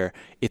office here,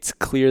 it's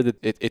clear that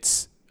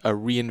it's a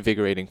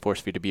reinvigorating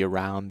force for you to be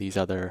around these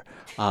other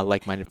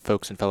like-minded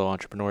folks and fellow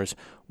entrepreneurs.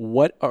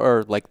 What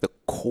are the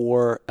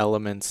core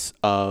elements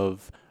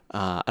of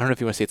I don't know if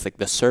you want to say it's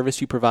the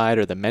service you provide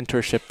or the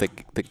mentorship,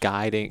 the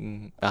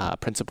guiding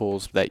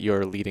principles that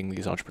you're leading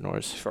these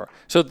entrepreneurs? Sure.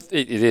 So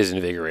it is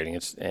invigorating.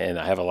 And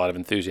I have a lot of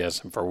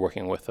enthusiasm for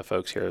working with the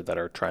folks here that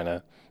are trying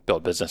to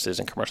build businesses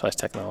and commercialize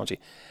technology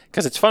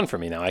because it's fun for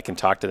me now. I can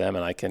talk to them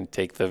and I can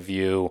take the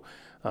view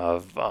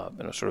of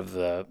sort of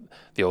the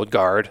old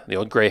guard, the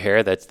old gray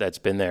hair that's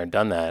been there and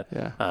done that.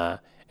 Yeah.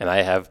 And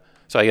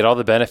So I get all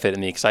the benefit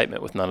and the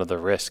excitement with none of the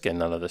risk and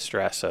none of the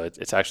stress. So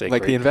it's actually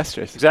like the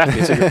investors. Exactly.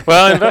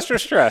 Investor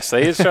stress.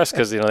 They stress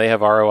because they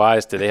have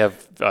ROIs. They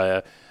have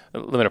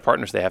limited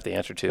partners they have to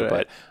answer to. Right.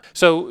 But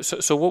so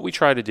what we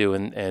try to do,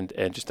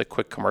 and just a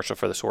quick commercial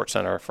for the Swart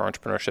Center for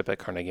Entrepreneurship at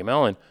Carnegie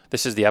Mellon.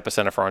 This is the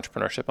epicenter for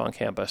entrepreneurship on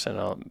campus,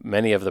 and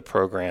many of the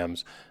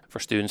programs for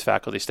students,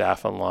 faculty,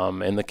 staff,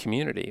 alum, and the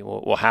community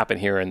will happen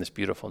here in this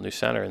beautiful new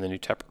center in the new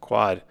Tepper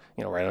Quad,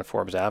 right on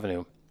Forbes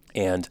Avenue,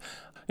 and.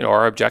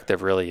 Our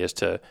objective really is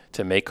to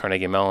make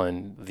Carnegie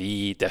Mellon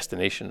the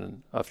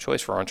destination of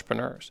choice for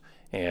entrepreneurs.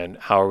 And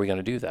how are we going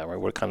to do that? Right?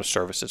 What kind of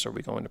services are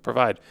we going to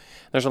provide?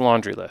 There's a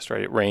laundry list,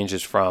 right? It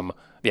ranges from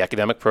the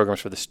academic programs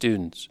for the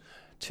students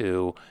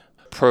to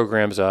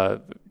programs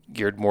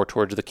geared more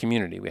towards the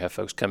community. We have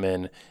folks come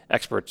in,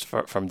 experts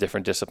from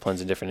different disciplines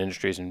and different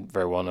industries and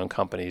very well-known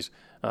companies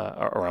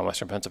around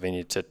Western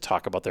Pennsylvania to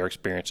talk about their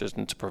experiences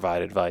and to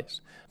provide advice,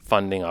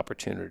 funding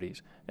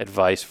opportunities,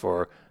 advice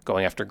for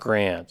going after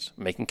grants,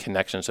 making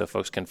connections so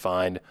folks can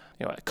find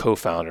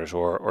co-founders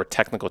or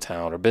technical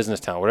talent or business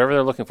talent, whatever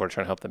they're looking for to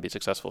try and help them be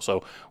successful.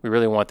 So we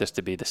really want this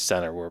to be the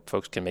center where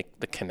folks can make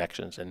the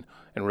connections and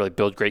really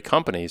build great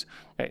companies,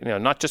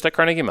 not just at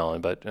Carnegie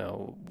Mellon, but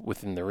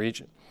within the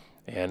region.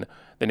 And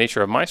the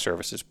nature of my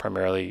services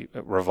primarily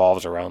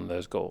revolves around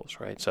those goals,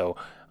 right? So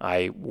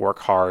I work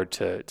hard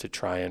to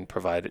try and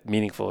provide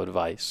meaningful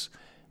advice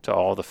to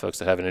all the folks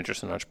that have an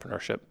interest in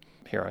entrepreneurship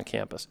here on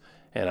campus.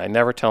 And I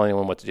never tell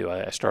anyone what to do.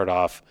 I start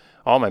off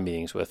all my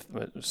meetings with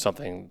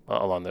something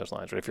along those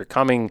lines. Right? If you're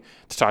coming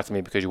to talk to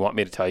me because you want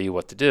me to tell you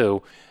what to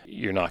do,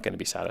 you're not going to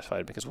be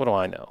satisfied because what do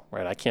I know,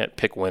 right? I can't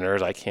pick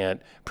winners. I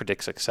can't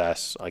predict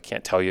success. I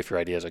can't tell you if your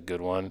idea is a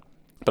good one,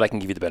 but I can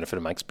give you the benefit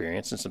of my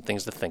experience and some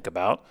things to think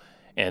about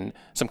and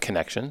some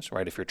connections,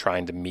 right? If you're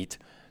trying to meet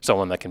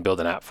someone that can build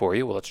an app for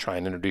you, well, let's try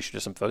and introduce you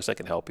to some folks that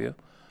can help you.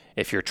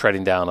 If you're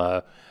treading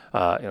down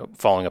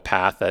following a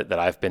path that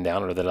I've been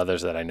down or that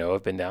others that I know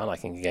have been down, I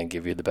can again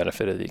give you the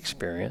benefit of the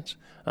experience,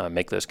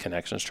 make those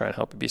connections, try and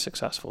help you be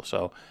successful.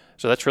 So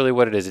that's really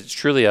what it is. It's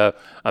truly a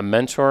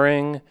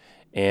mentoring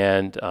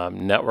and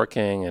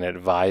networking and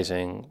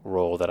advising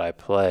role that I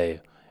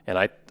play.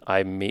 And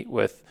I meet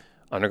with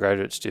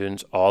undergraduate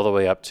students all the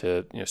way up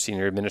to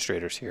senior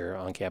administrators here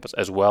on campus,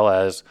 as well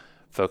as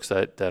folks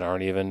that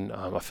aren't even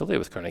affiliated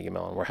with Carnegie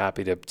Mellon. We're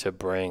happy to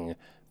bring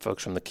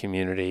folks from the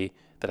community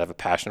that have a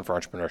passion for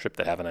entrepreneurship,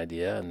 that have an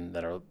idea and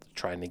that are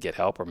trying to get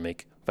help or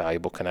make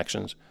valuable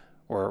connections.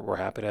 We're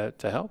happy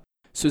to help.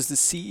 So as the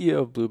CEO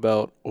of Blue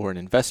Belt or an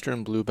investor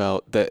in Blue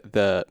Belt,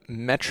 the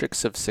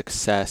metrics of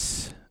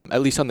success,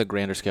 at least on the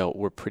grander scale,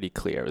 were pretty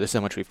clear. This is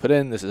how much we've put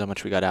in, this is how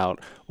much we got out,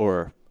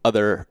 or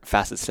other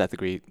facets to that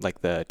degree,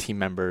 like the team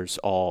members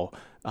all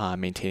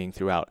maintaining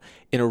throughout.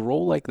 In a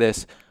role like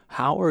this,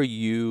 how are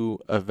you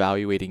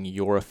evaluating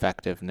your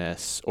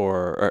effectiveness,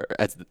 or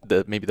as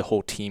maybe the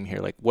whole team here?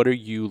 Like, what are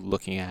you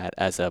looking at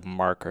as a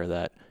marker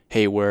that,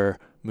 hey, we're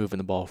moving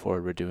the ball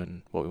forward, we're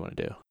doing what we want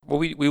to do? Well,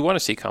 we want to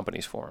see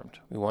companies formed.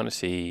 We want to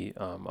see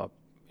a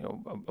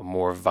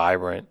more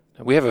vibrant.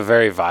 We have a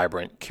very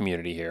vibrant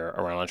community here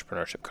around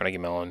entrepreneurship. Carnegie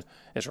Mellon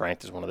is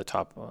ranked as one of the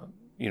top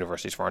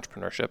universities for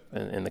entrepreneurship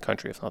in the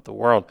country, if not the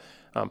world.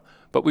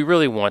 But we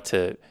really want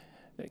to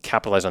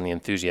capitalize on the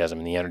enthusiasm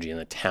and the energy and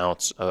the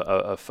talents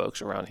of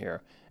folks around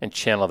here and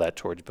channel that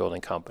towards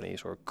building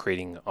companies or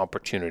creating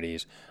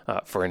opportunities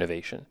for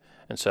innovation.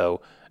 And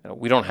so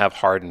we don't have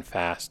hard and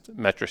fast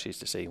matrices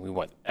to say we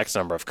want X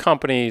number of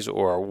companies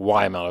or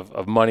Y amount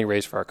of money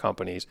raised for our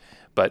companies,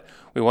 but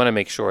we want to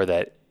make sure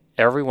that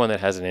everyone that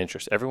has an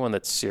interest, everyone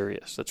that's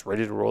serious, that's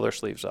ready to roll their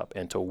sleeves up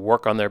and to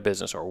work on their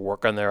business or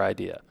work on their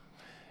idea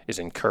is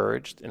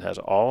encouraged and has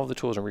all the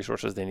tools and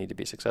resources they need to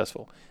be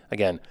successful.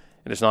 Again,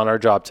 it is not our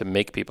job to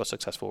make people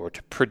successful or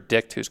to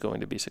predict who's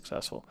going to be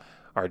successful.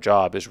 Our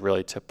job is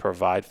really to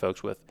provide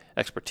folks with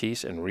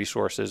expertise and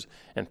resources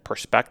and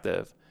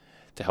perspective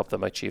to help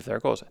them achieve their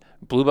goals.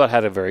 Blue Belt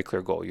had a very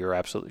clear goal. You're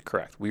absolutely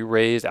correct. We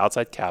raised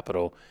outside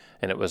capital,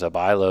 and it was a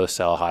buy low,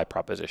 sell high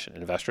proposition.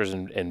 Investors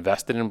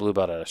invested in Blue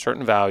Belt at a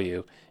certain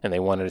value, and they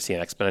wanted to see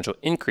an exponential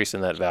increase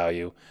in that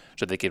value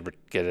so they could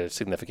get a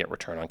significant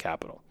return on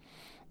capital.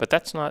 But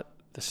that's not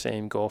the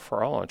same goal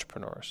for all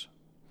entrepreneurs.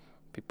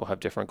 People have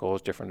different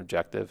goals, different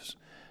objectives,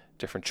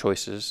 different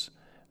choices,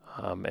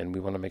 and we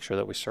want to make sure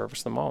that we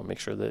service them all and make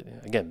sure that,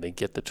 again, they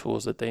get the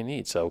tools that they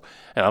need. So,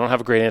 and I don't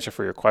have a great answer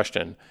for your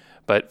question,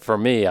 but for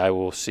me, I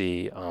will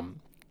see I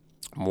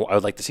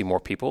would like to see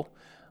more people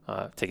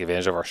take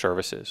advantage of our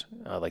services.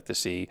 I'd like to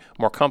see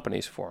more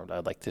companies formed.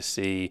 I'd like to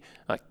see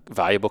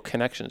valuable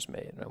connections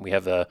made. And we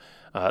have the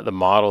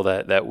model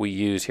that we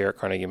use here at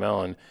Carnegie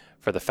Mellon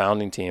for the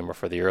founding team or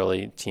for the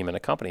early team in a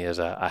company is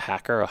a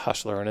hacker, a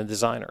hustler, and a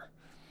designer.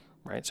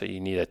 Right, so you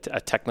need a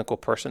technical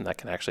person that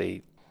can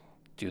actually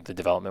do the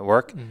development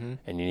work, and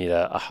you need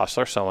a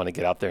hustler, someone to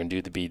get out there and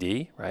do the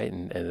BD, right,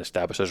 and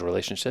establish those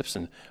relationships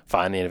and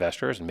find the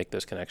investors and make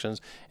those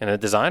connections, and a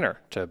designer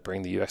to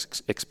bring the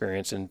UX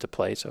experience into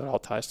play so it all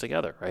ties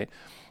together, right?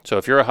 So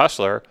if you're a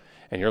hustler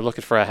and you're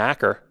looking for a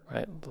hacker,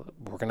 right,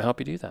 we're going to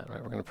help you do that,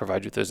 right? We're going to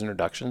provide you with those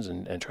introductions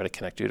and try to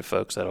connect you to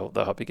folks that'll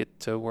help you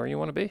get to where you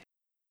want to be.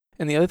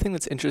 And the other thing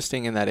that's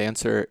interesting in that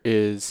answer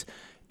is,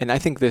 and I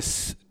think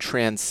this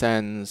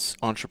transcends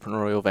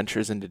entrepreneurial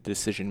ventures into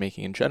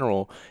decision-making in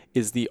general,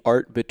 is the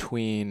art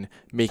between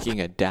making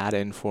a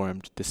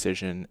data-informed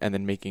decision and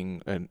then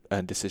making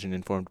a decision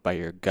informed by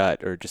your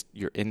gut or just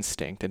your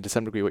instinct. And to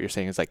some degree, what you're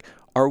saying is like,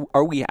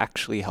 are we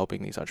actually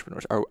helping these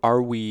entrepreneurs?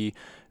 Are we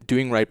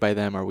doing right by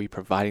them? Are we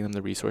providing them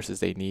the resources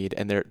they need?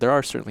 And there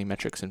are certainly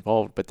metrics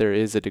involved, but there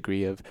is a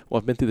degree of, well,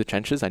 I've been through the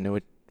trenches. I know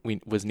it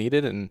was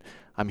needed, and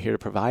I'm here to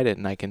provide it,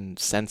 and I can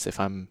sense if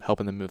I'm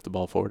helping them move the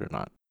ball forward or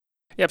not.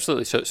 Yeah,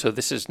 absolutely. So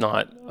this is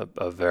not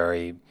a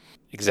very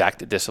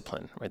exact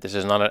discipline, right? This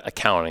is not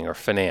accounting or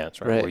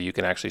finance, right? Where you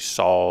can actually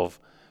solve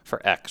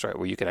for X, right?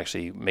 Where you can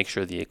actually make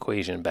sure the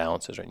equation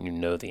balances, right? And you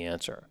know the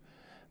answer.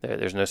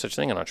 There's no such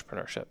thing in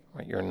entrepreneurship,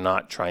 right? You're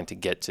not trying to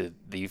get to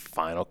the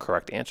final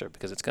correct answer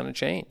because it's going to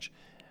change,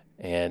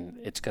 and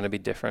it's going to be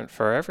different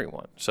for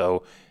everyone.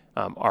 So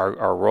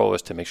our role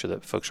is to make sure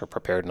that folks are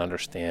prepared and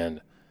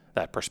understand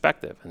that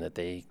perspective and that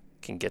they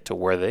can get to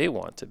where they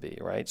want to be,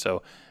 right?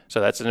 So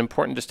that's an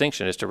important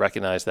distinction, is to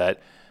recognize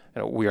that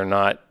we are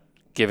not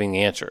giving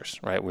answers,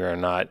 right? We are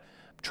not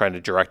trying to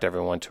direct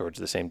everyone towards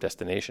the same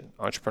destination.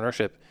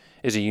 Entrepreneurship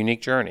is a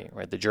unique journey,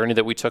 right? The journey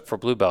that we took for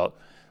Blue Belt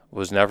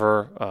was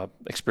never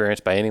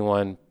experienced by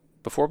anyone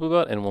before Blue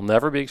Belt and will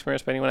never be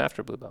experienced by anyone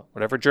after Blue Belt.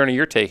 Whatever journey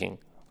you're taking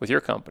with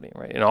your company,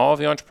 right? And all of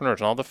the entrepreneurs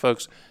and all the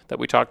folks that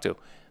we talk to,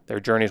 their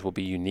journeys will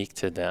be unique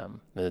to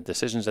them. The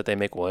decisions that they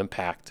make will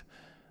impact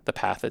the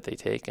path that they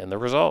take and the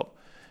result.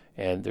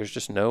 And there's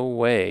just no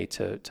way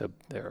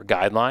there are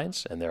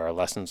guidelines and there are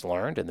lessons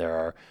learned and there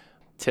are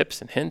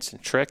tips and hints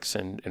and tricks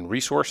and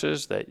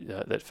resources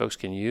that folks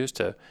can use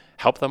to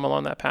help them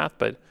along that path.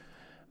 But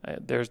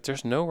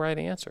there's no right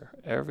answer.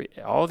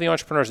 All of the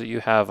entrepreneurs that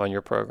you have on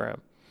your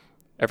program,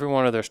 every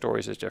one of their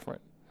stories is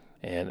different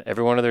and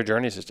every one of their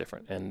journeys is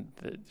different. And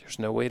there's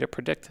no way to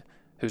predict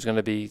who's going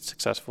to be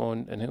successful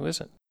and who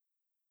isn't.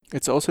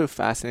 It's also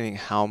fascinating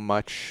how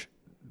much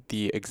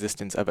the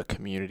existence of a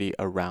community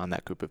around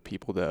that group of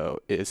people, though,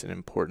 is an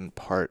important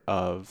part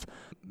of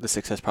the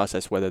success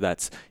process, whether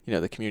that's,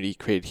 the community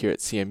created here at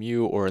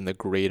CMU or in the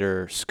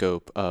greater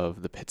scope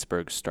of the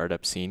Pittsburgh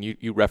startup scene.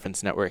 You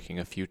referenced networking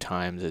a few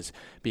times as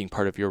being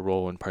part of your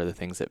role and part of the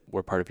things that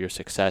were part of your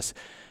success.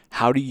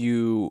 How do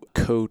you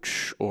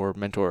coach or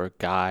mentor or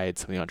guide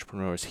some of the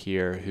entrepreneurs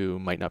here who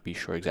might not be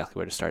sure exactly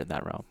where to start in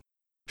that realm?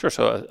 Sure.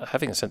 So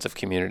having a sense of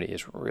community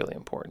is really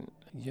important.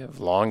 You have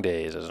long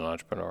days as an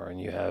entrepreneur,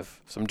 and you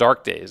have some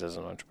dark days as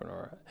an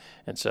entrepreneur.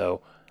 And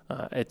so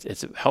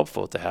it's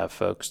helpful to have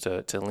folks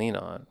to lean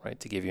on, right,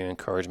 to give you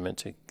encouragement,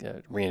 to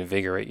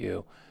reinvigorate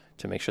you,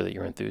 to make sure that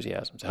your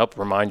enthusiasm, to help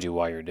remind you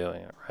why you're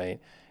doing it, right?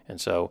 And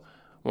so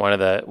one of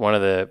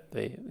the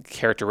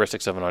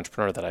characteristics of an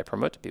entrepreneur that I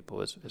promote to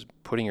people is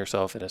putting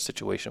yourself in a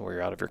situation where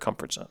you're out of your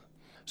comfort zone.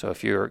 So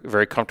if you're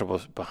very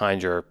comfortable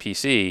behind your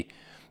PC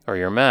or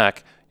your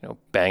Mac,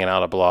 banging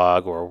out a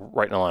blog or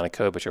writing a line of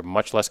code, but you're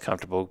much less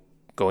comfortable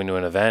going to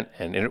an event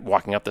and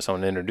walking up to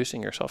someone and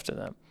introducing yourself to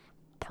them.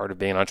 Part of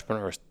being an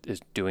entrepreneur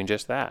is doing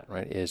just that,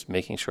 right? Is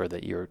making sure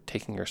that you're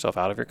taking yourself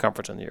out of your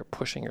comfort zone, that you're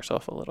pushing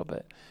yourself a little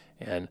bit.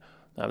 And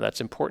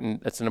that's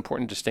important. That's an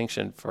important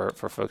distinction for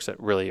folks that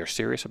really are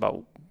serious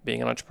about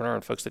being an entrepreneur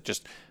and folks that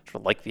just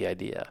sort of like the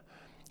idea.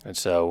 And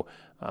so,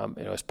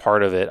 as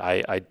part of it,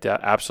 I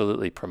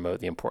absolutely promote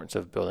the importance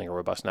of building a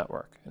robust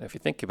network. And if you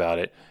think about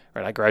it,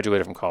 right, I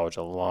graduated from college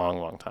a long,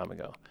 long time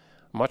ago.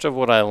 Much of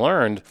what I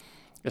learned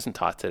isn't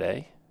taught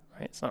today,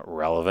 right? It's not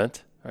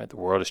relevant, right? The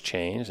world has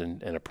changed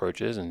and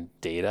approaches and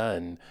data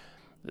and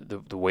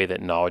the way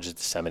that knowledge is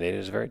disseminated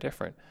is very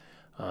different.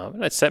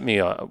 And it set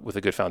me with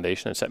a good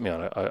foundation. It set me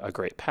on a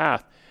great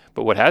path.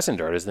 But what has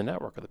endured is the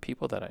network of the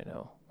people that I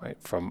know, right,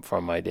 from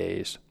my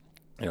days,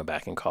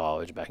 back in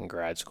college, back in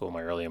grad school,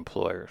 my early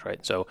employers,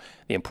 right? So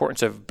the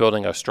importance of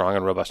building a strong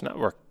and robust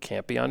network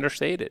can't be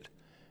understated,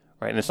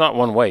 right? And it's not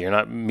one way. You're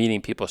not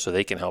meeting people so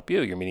they can help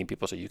you. You're meeting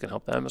people so you can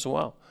help them as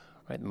well,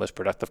 right? The most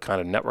productive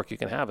kind of network you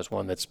can have is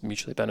one that's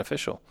mutually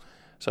beneficial.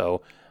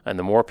 So, and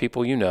the more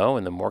people you know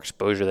and the more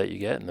exposure that you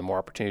get and the more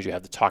opportunities you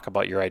have to talk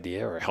about your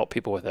idea or help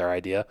people with their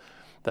idea,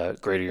 the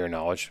greater your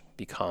knowledge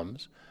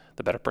becomes,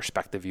 the better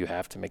perspective you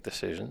have to make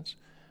decisions,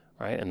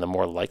 right? And the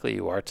more likely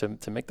you are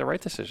to make the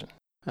right decision.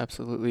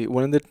 Absolutely.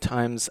 One of the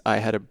times I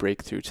had a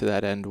breakthrough to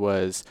that end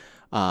was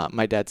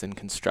my dad's in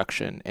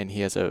construction, and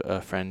he has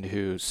a friend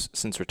who's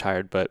since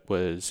retired but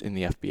was in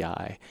the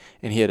FBI.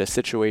 And he had a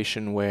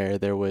situation where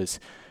there was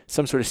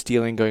some sort of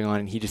stealing going on,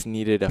 and he just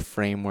needed a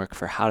framework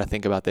for how to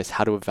think about this,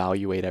 how to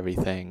evaluate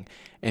everything.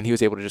 And he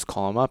was able to just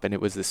call him up, and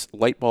it was this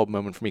light bulb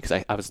moment for me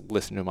because I was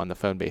listening to him on the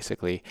phone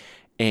basically.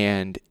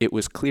 And it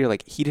was clear,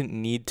 like, he didn't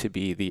need to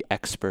be the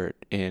expert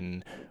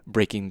in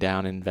breaking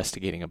down and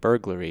investigating a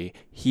burglary.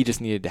 He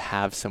just needed to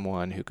have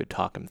someone who could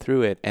talk him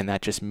through it. And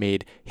that just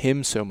made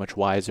him so much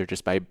wiser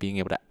just by being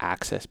able to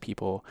access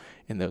people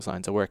in those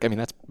lines of work. I mean,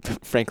 that's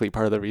frankly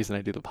part of the reason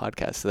I do the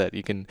podcast, so that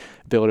you can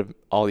build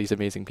all these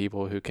amazing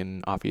people who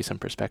can offer you some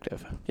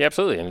perspective. Yeah,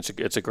 absolutely. And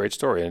it's a great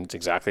story. And it's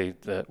exactly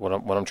what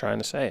I'm trying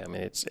to say. I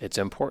mean, it's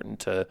important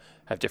to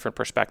have different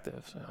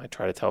perspectives. I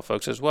try to tell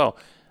folks as well,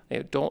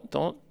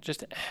 don't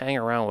just hang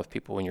around with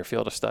people in your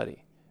field of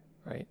study,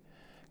 right?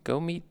 Go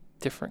meet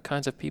different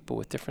kinds of people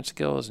with different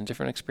skills and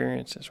different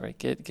experiences, right?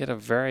 Get a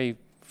very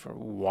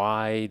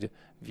wide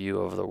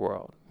view of the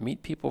world.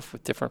 Meet people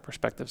with different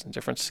perspectives and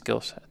different skill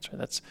sets, right?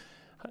 That's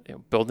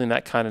building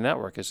that kind of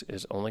network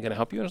is only going to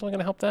help you and it's only going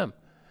to help them.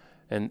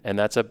 And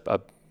that's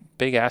a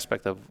big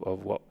aspect of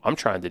what I'm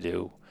trying to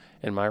do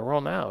in my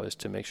role now, is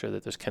to make sure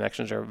that those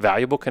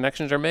valuable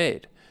connections are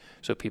made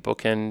so people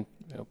can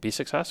be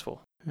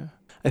successful. Yeah.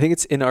 I think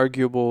it's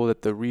inarguable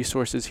that the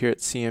resources here at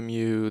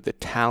CMU,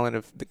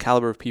 the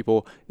caliber of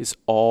people is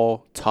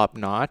all top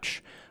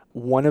notch.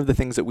 One of the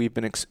things that we've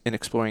been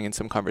exploring in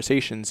some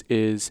conversations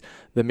is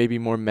the maybe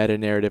more meta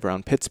narrative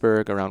around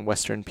Pittsburgh, around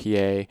Western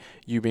PA.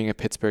 You being a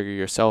Pittsburgher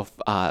yourself,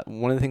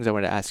 one of the things I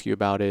wanted to ask you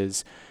about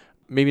is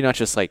maybe not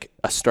just like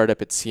a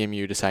startup at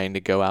CMU deciding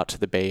to go out to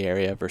the Bay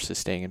Area versus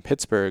staying in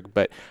Pittsburgh,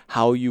 but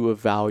how you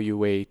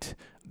evaluate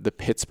the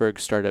Pittsburgh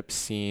startup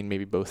scene,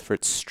 maybe both for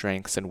its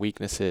strengths and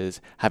weaknesses,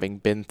 having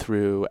been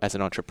through as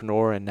an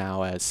entrepreneur and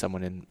now as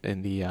someone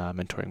in the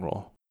mentoring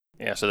role.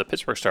 Yeah, so the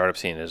Pittsburgh startup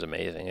scene is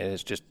amazing. It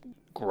is just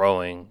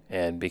growing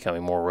and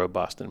becoming more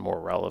robust and more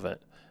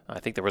relevant.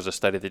 I think there was a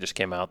study that just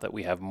came out that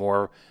we have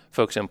more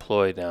folks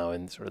employed now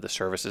in sort of the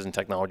services and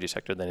technology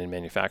sector than in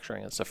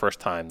manufacturing. It's the first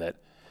time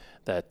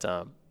that's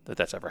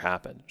ever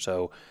happened.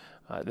 So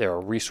there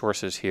are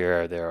resources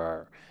here. There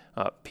are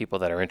people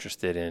that are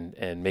interested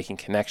in making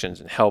connections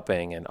and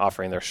helping and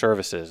offering their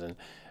services. And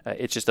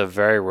it's just a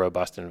very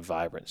robust and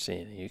vibrant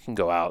scene. You can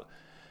go out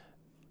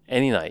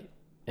any night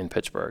in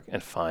Pittsburgh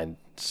and find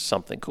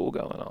something cool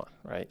going on,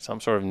 right? Some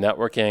sort of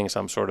networking,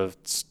 some sort of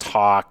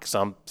talk,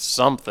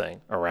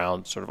 something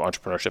around sort of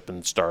entrepreneurship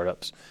and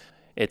startups.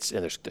 And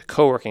there's the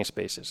co-working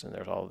spaces, and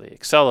there's all the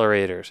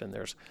accelerators, and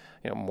there's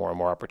more and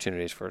more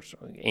opportunities for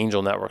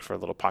angel networks for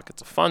little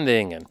pockets of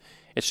funding, and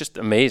it's just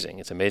amazing.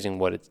 It's amazing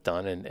what it's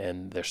done,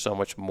 and there's so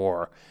much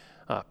more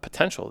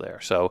potential there.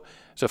 So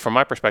from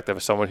my perspective,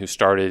 as someone who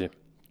started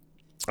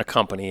a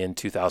company in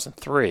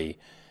 2003,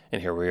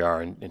 and here we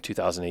are in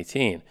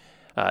 2018,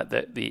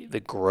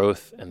 the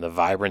growth and the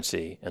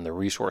vibrancy and the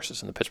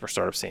resources in the Pittsburgh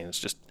startup scene is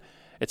just,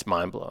 it's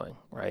mind-blowing,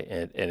 right?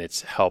 And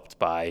it's helped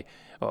by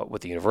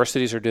what the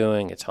universities are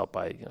doing. It's helped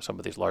by some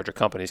of these larger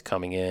companies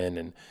coming in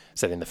and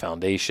setting the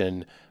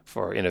foundation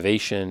for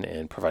innovation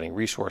and providing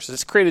resources.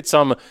 It's created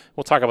some,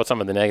 we'll talk about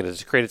some of the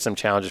negatives, it's created some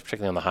challenges,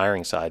 particularly on the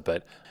hiring side,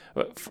 but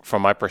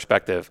from my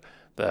perspective,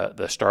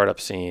 the startup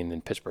scene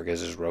in Pittsburgh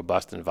is as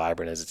robust and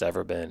vibrant as it's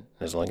ever been,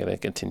 and is only going to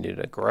continue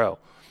to grow.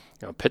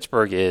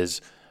 Pittsburgh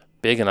is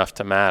big enough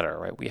to matter,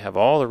 right? We have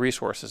all the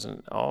resources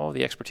and all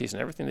the expertise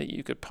and everything that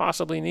you could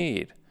possibly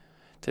need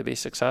to be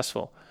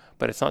successful,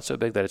 but it's not so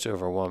big that it's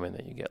overwhelming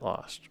that you get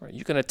lost, right?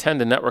 You can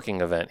attend a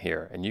networking event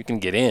here and you can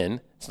get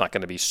in. It's not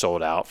going to be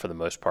sold out for the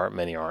most part.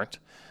 Many aren't.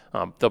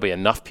 There'll be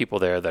enough people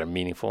there that are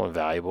meaningful and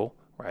valuable,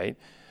 right?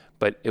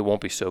 But it won't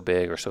be so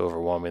big or so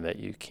overwhelming that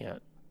you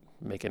can't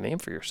make a name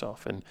for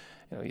yourself. And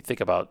you think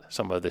about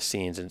some of the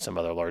scenes in some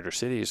other larger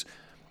cities,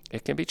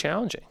 it can be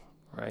challenging,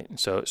 right? And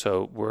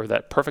so we're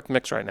that perfect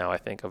mix right now, I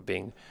think, of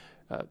being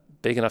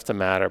big enough to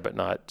matter, but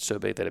not so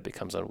big that it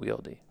becomes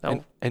unwieldy.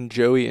 And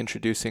Joey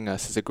introducing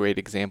us is a great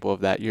example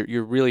of that.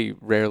 You're really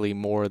rarely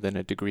more than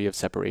a degree of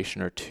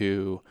separation or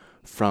two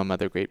from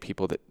other great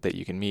people that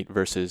you can meet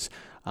versus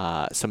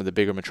some of the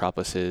bigger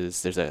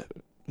metropolises. There's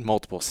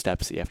multiple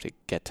steps that you have to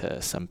get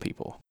to some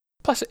people.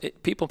 Plus,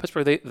 people in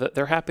Pittsburgh,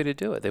 they're happy to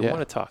do it. They want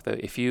to talk.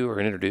 If you are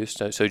introduced,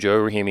 so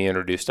Joe Rahimi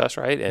introduced us,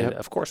 right? And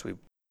of course,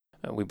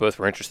 we both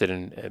were interested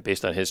in,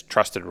 based on his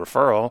trusted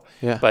referral.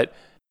 Yeah. But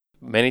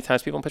many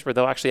times people in Pittsburgh,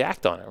 they'll actually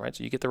act on it, right?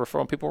 So you get the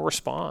referral and people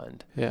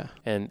respond. Yeah.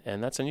 And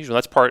that's unusual.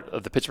 That's part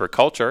of the Pittsburgh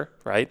culture,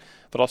 right?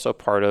 But also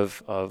part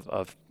of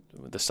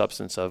the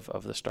substance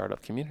of the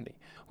startup community.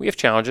 We have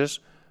challenges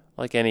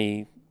like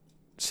any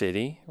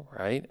city,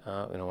 right?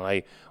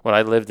 When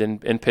I lived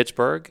in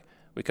Pittsburgh,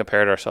 we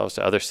compared ourselves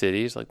to other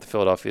cities like the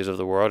Philadelphias of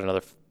the world and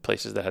other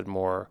places that had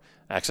more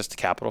access to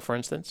capital, for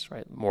instance,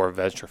 right? More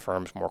venture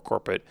firms, more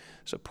corporate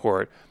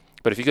support.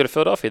 But if you go to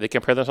Philadelphia, they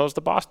compare themselves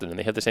to Boston, and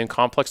they have the same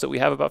complex that we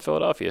have about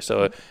Philadelphia.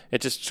 So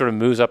it just sort of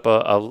moves up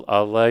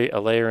a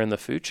layer in the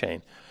food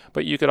chain.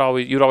 But you'd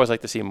always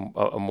like to see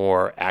a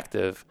more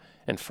active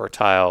and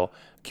fertile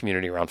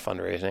community around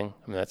fundraising.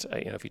 I mean, that's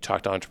if you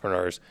talk to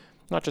entrepreneurs,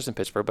 not just in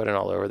Pittsburgh, but in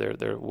all over,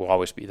 there will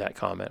always be that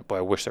comment. Boy,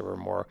 I wish there were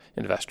more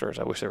investors.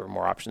 I wish there were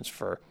more options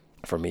for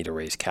me to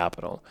raise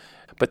capital.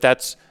 But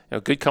that's,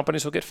 good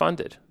companies will get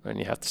funded, and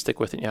you have to stick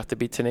with it. And you have to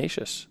be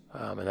tenacious,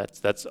 and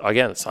that's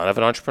again, the sign of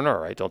an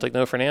entrepreneur, right? Don't take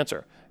no for an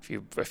answer.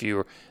 If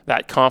you're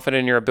that confident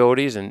in your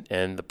abilities and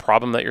the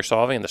problem that you're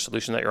solving and the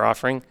solution that you're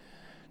offering,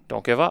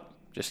 don't give up.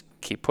 Just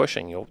keep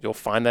pushing. You'll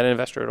find that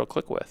investor it'll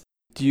click with.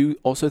 Do you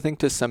also think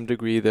to some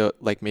degree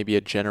that like maybe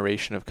a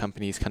generation of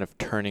companies kind of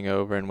turning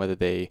over and whether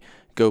they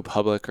go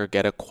public or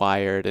get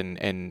acquired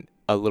and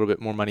a little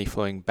bit more money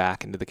flowing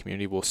back into the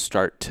community will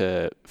start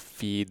to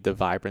feed the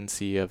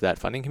vibrancy of that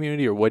funding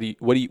community? Or what do you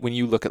when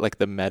you look at like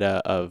the meta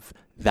of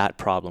that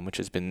problem, which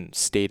has been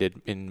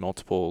stated in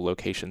multiple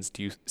locations,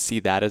 do you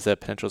see that as a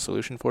potential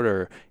solution for it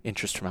or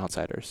interest from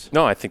outsiders?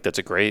 No, I think that's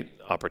a great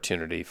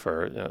opportunity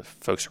for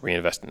folks to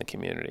reinvest in the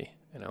community.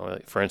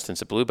 For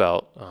instance, at Blue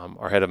Belt,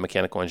 our head of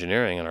mechanical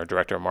engineering and our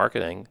director of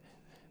marketing,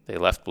 they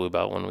left Blue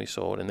Belt when we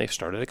sold, and they've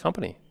started a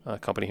company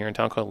here in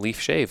town called Leaf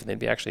Shave. And they'd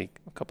be actually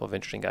a couple of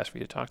interesting guys for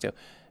you to talk to.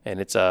 And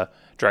it's a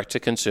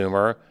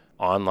direct-to-consumer,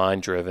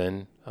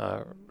 online-driven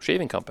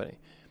shaving company.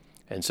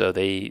 And so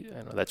we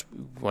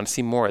want to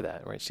see more of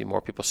that, right? See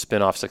more people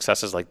spin off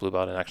successes like Blue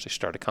Belt and actually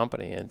start a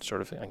company and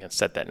sort of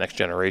set that next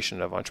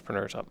generation of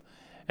entrepreneurs up.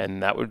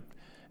 And that would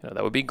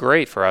be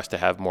great for us to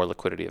have more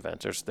liquidity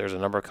events. There's a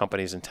number of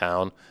companies in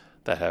town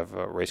that have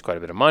raised quite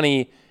a bit of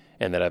money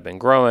and that have been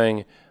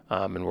growing,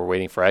 and we're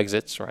waiting for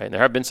exits, right? And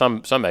there have been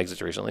some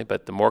exits recently,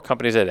 but the more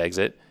companies that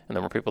exit and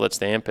the more people that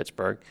stay in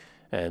Pittsburgh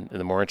and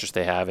the more interest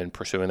they have in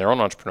pursuing their own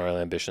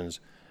entrepreneurial ambitions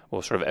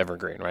will sort of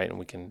evergreen, right? And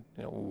we can,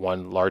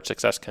 one large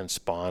success can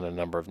spawn a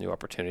number of new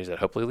opportunities that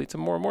hopefully lead to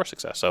more and more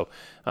success. So,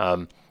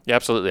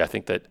 absolutely, I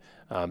think that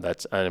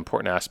that's an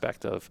important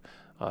aspect of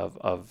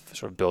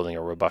sort of building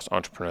a robust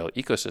entrepreneurial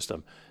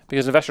ecosystem,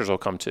 because investors will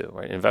come too,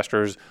 right?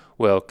 Investors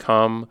will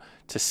come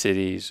to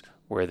cities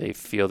where they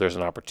feel there's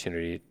an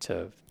opportunity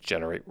to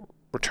generate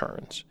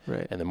returns.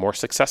 Right. And the more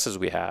successes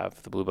we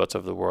have, the Blue Belts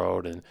of the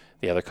world and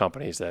the other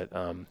companies that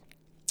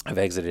have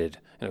exited,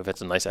 we've had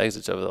some nice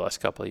exits over the last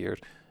couple of years,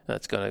 we're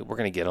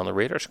going to get on the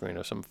radar screen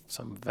of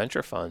some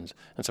venture funds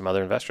and some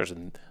other investors,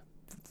 and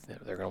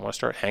they're going to want to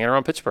start hanging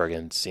around Pittsburgh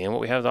and seeing what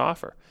we have to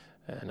offer.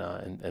 And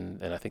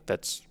I think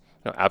that's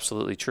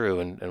absolutely true,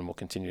 and will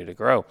continue to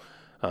grow.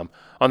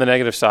 On the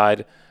negative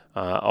side,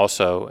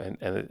 also,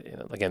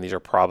 and again, these are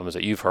problems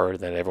that you've heard,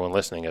 that everyone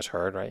listening has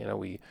heard, right?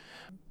 We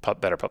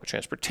better public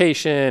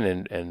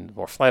transportation and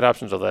more flight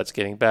options, although that's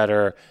getting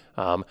better.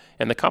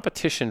 And the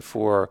competition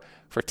for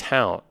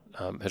talent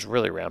has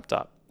really ramped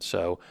up.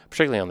 So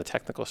particularly on the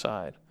technical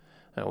side,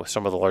 with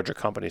some of the larger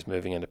companies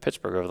moving into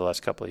Pittsburgh over the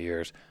last couple of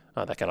years,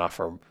 that can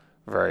offer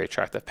very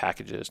attractive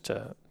packages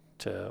to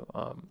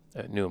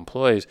new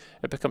employees,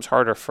 it becomes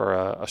harder for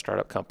a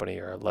startup company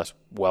or a less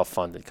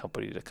well-funded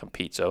company to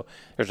compete. So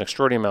there's an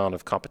extraordinary amount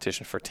of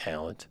competition for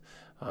talent.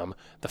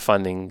 The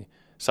funding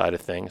side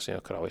of things,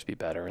 could always be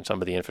better. And some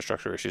of the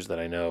infrastructure issues that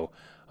I know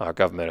our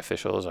government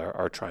officials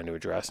are trying to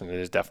address, and it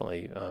is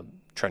definitely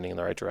trending in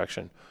the right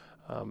direction.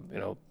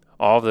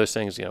 All of those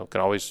things,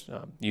 can always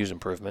use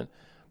improvement.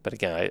 But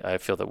again, I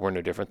feel that we're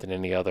no different than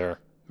any other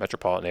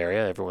metropolitan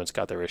area. Everyone's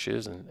got their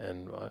issues,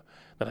 and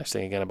the nice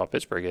thing again about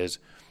Pittsburgh is,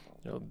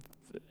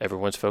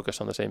 everyone's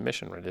focused on the same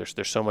mission. Right?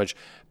 There's so much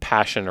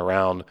passion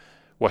around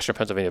Western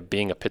Pennsylvania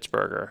being a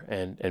Pittsburgher,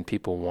 and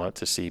people want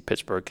to see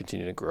Pittsburgh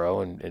continue to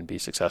grow and be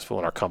successful,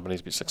 and our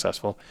companies be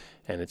successful.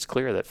 And it's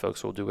clear that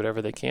folks will do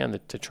whatever they can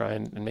to try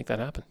and make that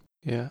happen.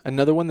 Yeah.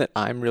 Another one that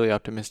I'm really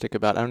optimistic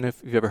about, I don't know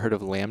if you've ever heard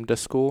of Lambda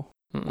School.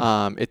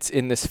 It's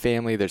in this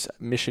family. There's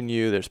Mission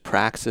U, there's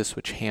Praxis,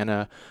 which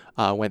Hannah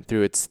went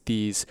through. It's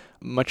these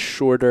much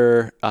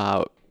shorter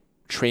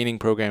training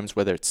programs,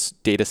 whether it's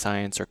data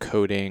science or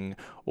coding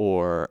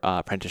or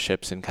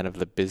apprenticeships and kind of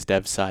the biz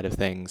dev side of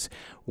things,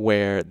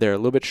 where they're a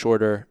little bit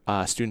shorter.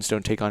 Students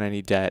don't take on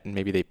any debt, and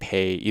maybe they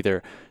pay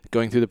either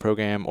going through the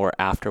program or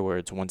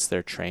afterwards once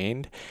they're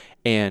trained.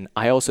 And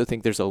I also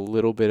think there's a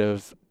little bit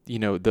of,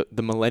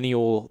 the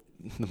millennial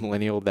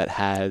that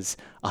has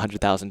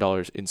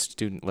 $100,000 in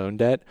student loan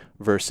debt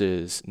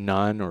versus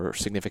none or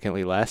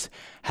significantly less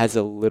has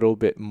a little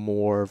bit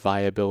more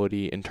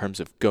viability in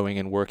terms of going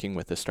and working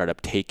with the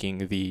startup,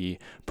 taking the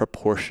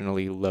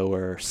proportionally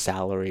lower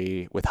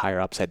salary with higher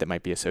upside that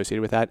might be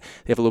associated with that.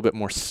 They have a little bit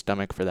more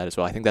stomach for that as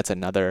well. I think that's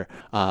another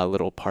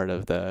little part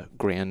of the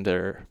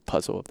grander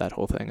puzzle of that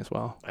whole thing as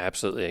well. I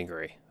absolutely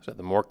agree. So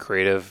the more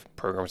creative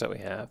programs that we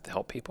have to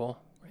help people,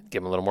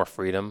 give them a little more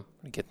freedom,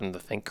 get them to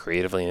think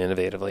creatively and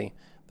innovatively,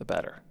 the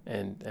better.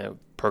 And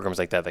programs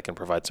like that can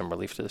provide some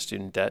relief to the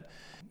student debt,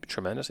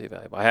 tremendously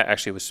valuable. I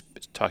actually was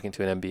talking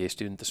to an MBA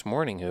student this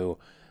morning who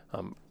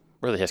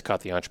really has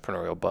caught the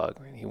entrepreneurial bug.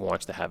 He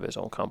wants to have his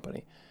own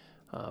company,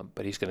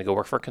 but he's going to go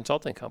work for a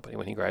consulting company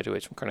when he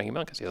graduates from Carnegie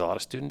Mellon because he has a lot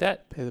of student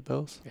debt. Pay the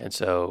bills. And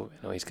so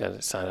he's going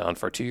to sign on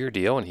for a 2-year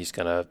deal, and he's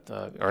going to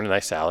earn a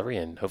nice salary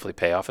and hopefully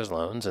pay off his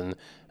loans. And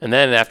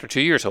then after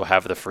 2 years, he'll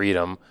have the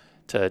freedom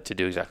to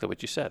do exactly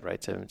what you said, right?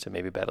 To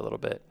maybe bet a little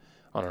bit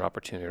on an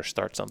opportunity or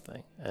start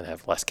something and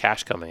have less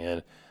cash coming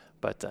in,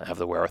 but have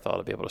the wherewithal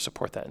to be able to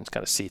support that and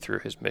kind of see through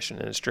his mission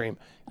and his dream.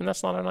 And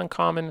that's not an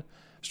uncommon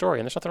story,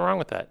 and there's nothing wrong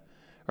with that,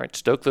 right?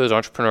 Stoke those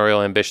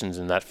entrepreneurial ambitions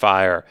and that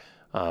fire,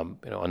 on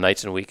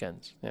nights and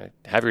weekends.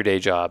 Have your day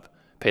job,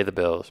 pay the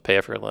bills, pay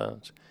off your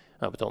loans,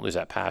 but don't lose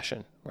that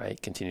passion,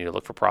 right? Continue to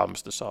look for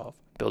problems to solve,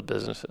 build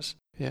businesses.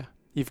 Yeah.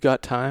 You've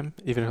got time,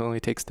 even if it only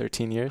takes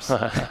 13 years.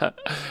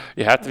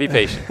 You have to be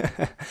patient.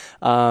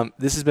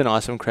 This has been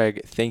awesome,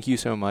 Craig. Thank you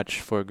so much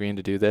for agreeing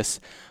to do this.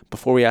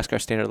 Before we ask our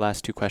standard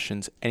last 2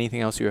 questions, anything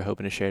else you were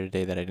hoping to share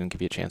today that I didn't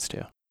give you a chance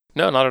to?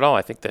 No, not at all.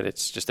 I think that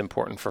it's just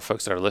important for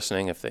folks that are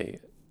listening, if they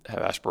have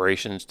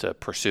aspirations to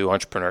pursue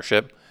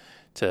entrepreneurship,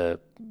 to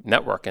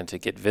network and to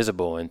get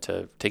visible and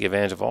to take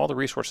advantage of all the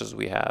resources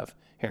we have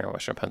here in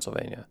Western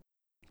Pennsylvania.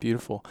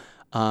 Beautiful.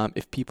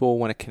 If people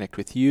want to connect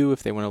with you,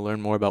 if they want to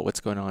learn more about what's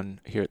going on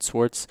here at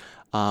Swartz,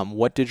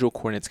 what digital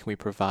coordinates can we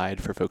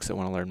provide for folks that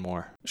want to learn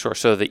more? Sure.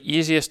 So the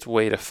easiest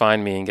way to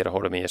find me and get a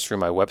hold of me is through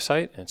my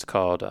website. It's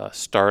called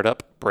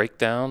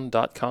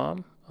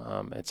startupbreakdown.com.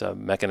 It's a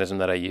mechanism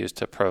that I use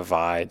to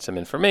provide some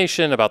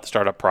information about the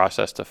startup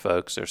process to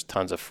folks. There's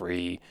tons of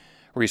free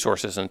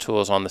resources and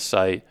tools on the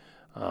site.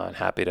 I'm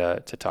happy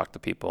to talk to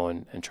people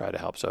and try to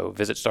help. So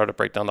visit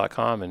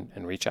startupbreakdown.com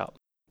and reach out.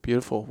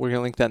 Beautiful. We're going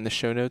to link that in the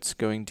show notes.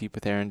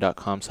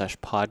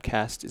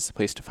 goingdeepwithaaron.com/podcast is the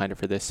place to find it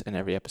for this and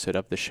every episode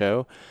of the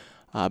show.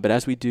 But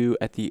as we do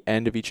at the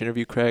end of each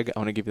interview, Craig, I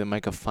want to give the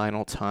mic a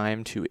final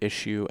time to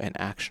issue an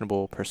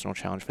actionable personal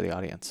challenge for the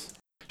audience.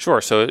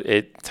 Sure. So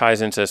it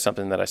ties into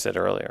something that I said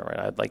earlier, right?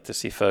 I'd like to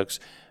see folks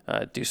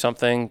do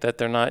something that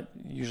they're not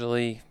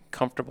usually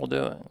comfortable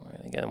doing.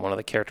 Right? Again, one of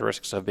the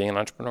characteristics of being an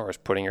entrepreneur is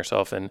putting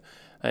yourself in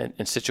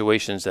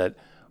situations that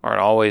aren't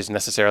always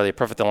necessarily a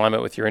perfect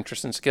alignment with your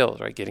interests and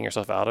skills, right? Getting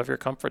yourself out of your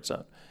comfort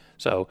zone.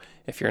 So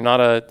if you're not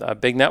a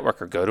big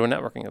networker, go to a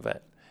networking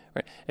event,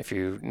 right? If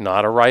you're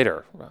not a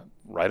writer,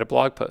 write a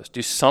blog post,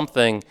 do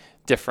something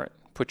different.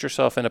 Put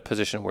yourself in a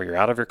position where you're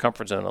out of your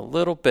comfort zone a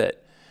little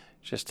bit,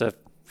 just to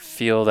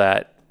feel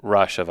that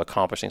rush of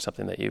accomplishing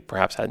something that you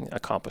perhaps hadn't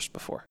accomplished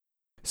before.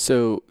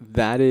 So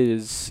that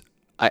is,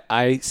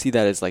 I see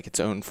that as like its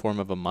own form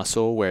of a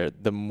muscle, where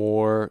the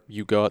more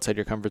you go outside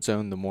your comfort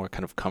zone, the more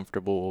kind of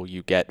comfortable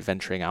you get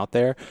venturing out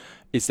there.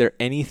 Is there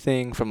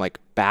anything from like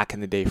back in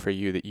the day for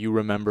you that you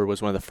remember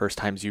was one of the first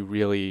times you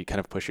really kind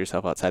of pushed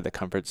yourself outside the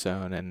comfort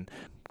zone and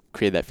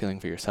create that feeling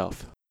for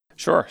yourself?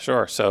 Sure.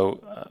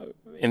 So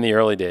in the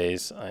early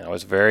days, I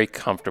was very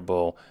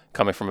comfortable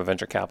coming from a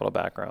venture capital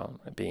background,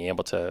 being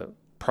able to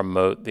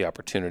promote the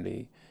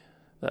opportunity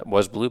that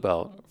was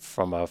Bluebell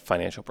from a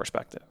financial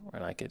perspective.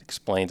 And I could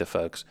explain to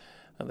folks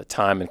the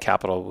time and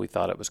capital we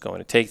thought it was going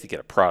to take to get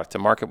a product to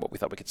market, what we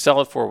thought we could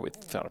sell it for, what we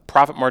thought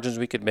profit margins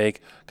we could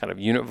make, kind of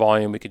unit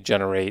volume we could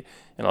generate,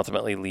 and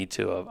ultimately lead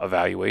to a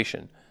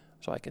valuation.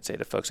 So I could say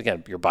to folks,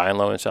 again, you're buying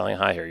low and selling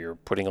high here. You're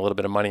putting a little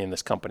bit of money in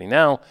this company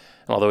now,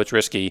 and although it's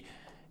risky,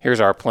 here's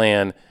our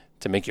plan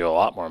to make you a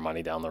lot more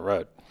money down the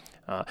road.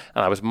 And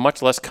I was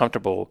much less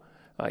comfortable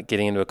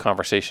getting into a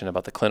conversation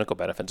about the clinical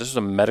benefits. This is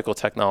a medical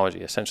technology,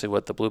 essentially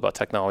what the Bluebot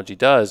technology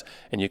does,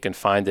 and you can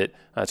find it.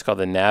 It's called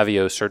the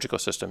Navio surgical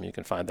system. You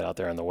can find that out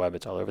there on the web.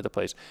 It's all over the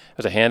place. It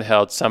was a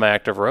handheld,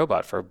 semi-active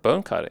robot for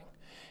bone cutting.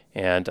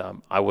 And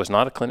I was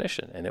not a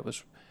clinician, and it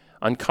was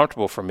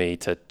uncomfortable for me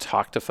to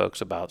talk to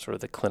folks about sort of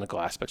the clinical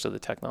aspects of the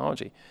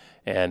technology.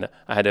 And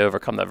I had to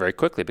overcome that very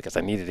quickly because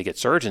I needed to get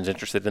surgeons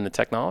interested in the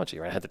technology,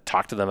 right? I had to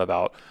talk to them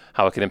about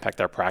how it could impact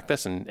their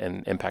practice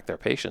and impact their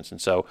patients.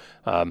 And so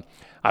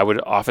I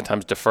would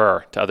oftentimes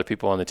defer to other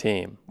people on the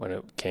team when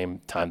it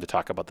came time to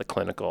talk about the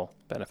clinical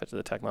benefits of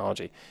the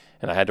technology.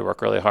 And I had to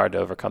work really hard to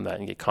overcome that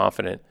and get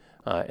confident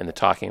in the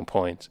talking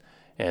points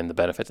and the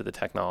benefits of the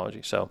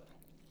technology. So,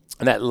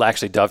 and that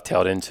actually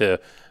dovetailed into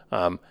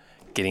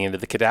getting into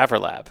the cadaver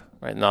lab,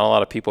 right? Not a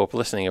lot of people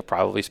listening have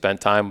probably spent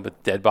time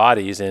with dead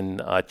bodies in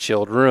a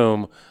chilled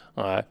room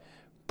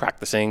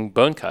practicing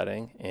bone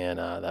cutting, and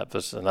that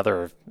was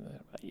another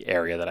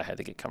area that I had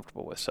to get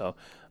comfortable with. So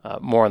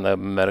more on the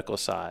medical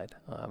side,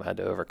 I had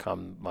to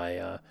overcome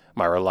my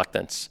my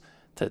reluctance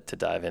to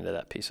dive into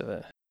that piece of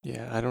it.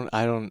 Yeah,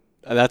 I don't.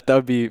 That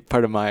would be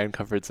part of my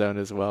comfort zone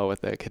as well with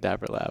the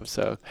cadaver lab.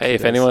 So hey,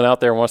 if anyone out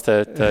there wants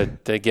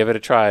to give it a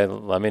try,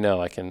 let me know.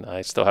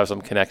 I still have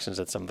some connections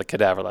at some of the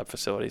cadaver lab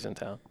facilities in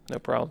town. No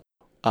problem.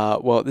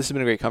 Well, this has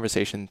been a great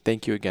conversation.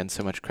 Thank you again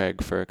so much,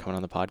 Craig, for coming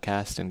on the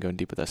podcast and going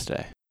deep with us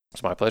today.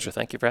 It's my pleasure.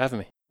 Thank you for having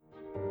me.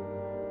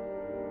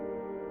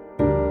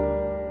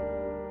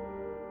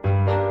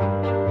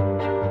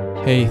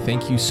 Hey,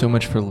 thank you so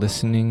much for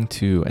listening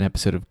to an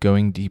episode of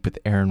Going Deep with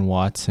Aaron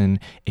Watson.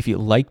 If you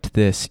liked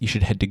this, you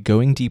should head to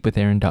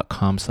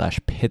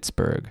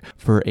goingdeepwithaaron.com/Pittsburgh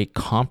for a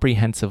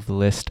comprehensive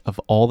list of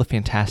all the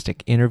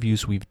fantastic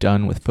interviews we've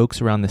done with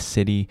folks around the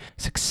city,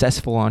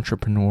 successful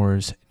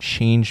entrepreneurs,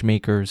 change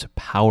makers,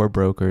 power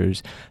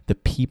brokers, the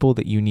people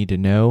that you need to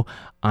know.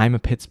 I'm a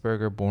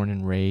Pittsburgher born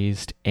and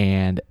raised,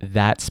 and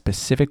that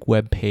specific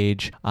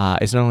webpage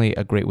is not only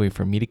a great way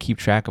for me to keep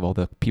track of all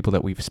the people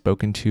that we've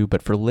spoken to,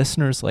 but for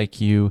listeners like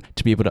you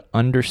to be able to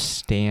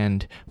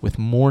understand with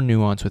more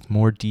nuance, with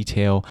more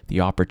detail, the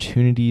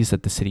opportunities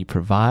that the city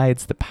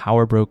provides, the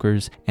power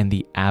brokers, and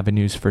the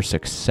avenues for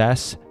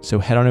success. So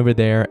head on over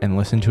there and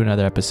listen to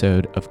another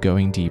episode of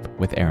Going Deep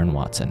with Aaron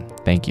Watson.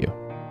 Thank you.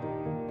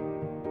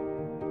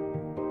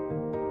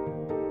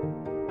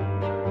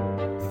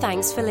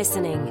 Thanks for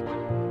listening.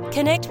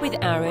 Connect with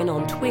Aaron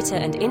on Twitter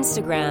and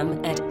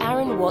Instagram at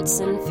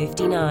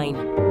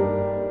AaronWatson59.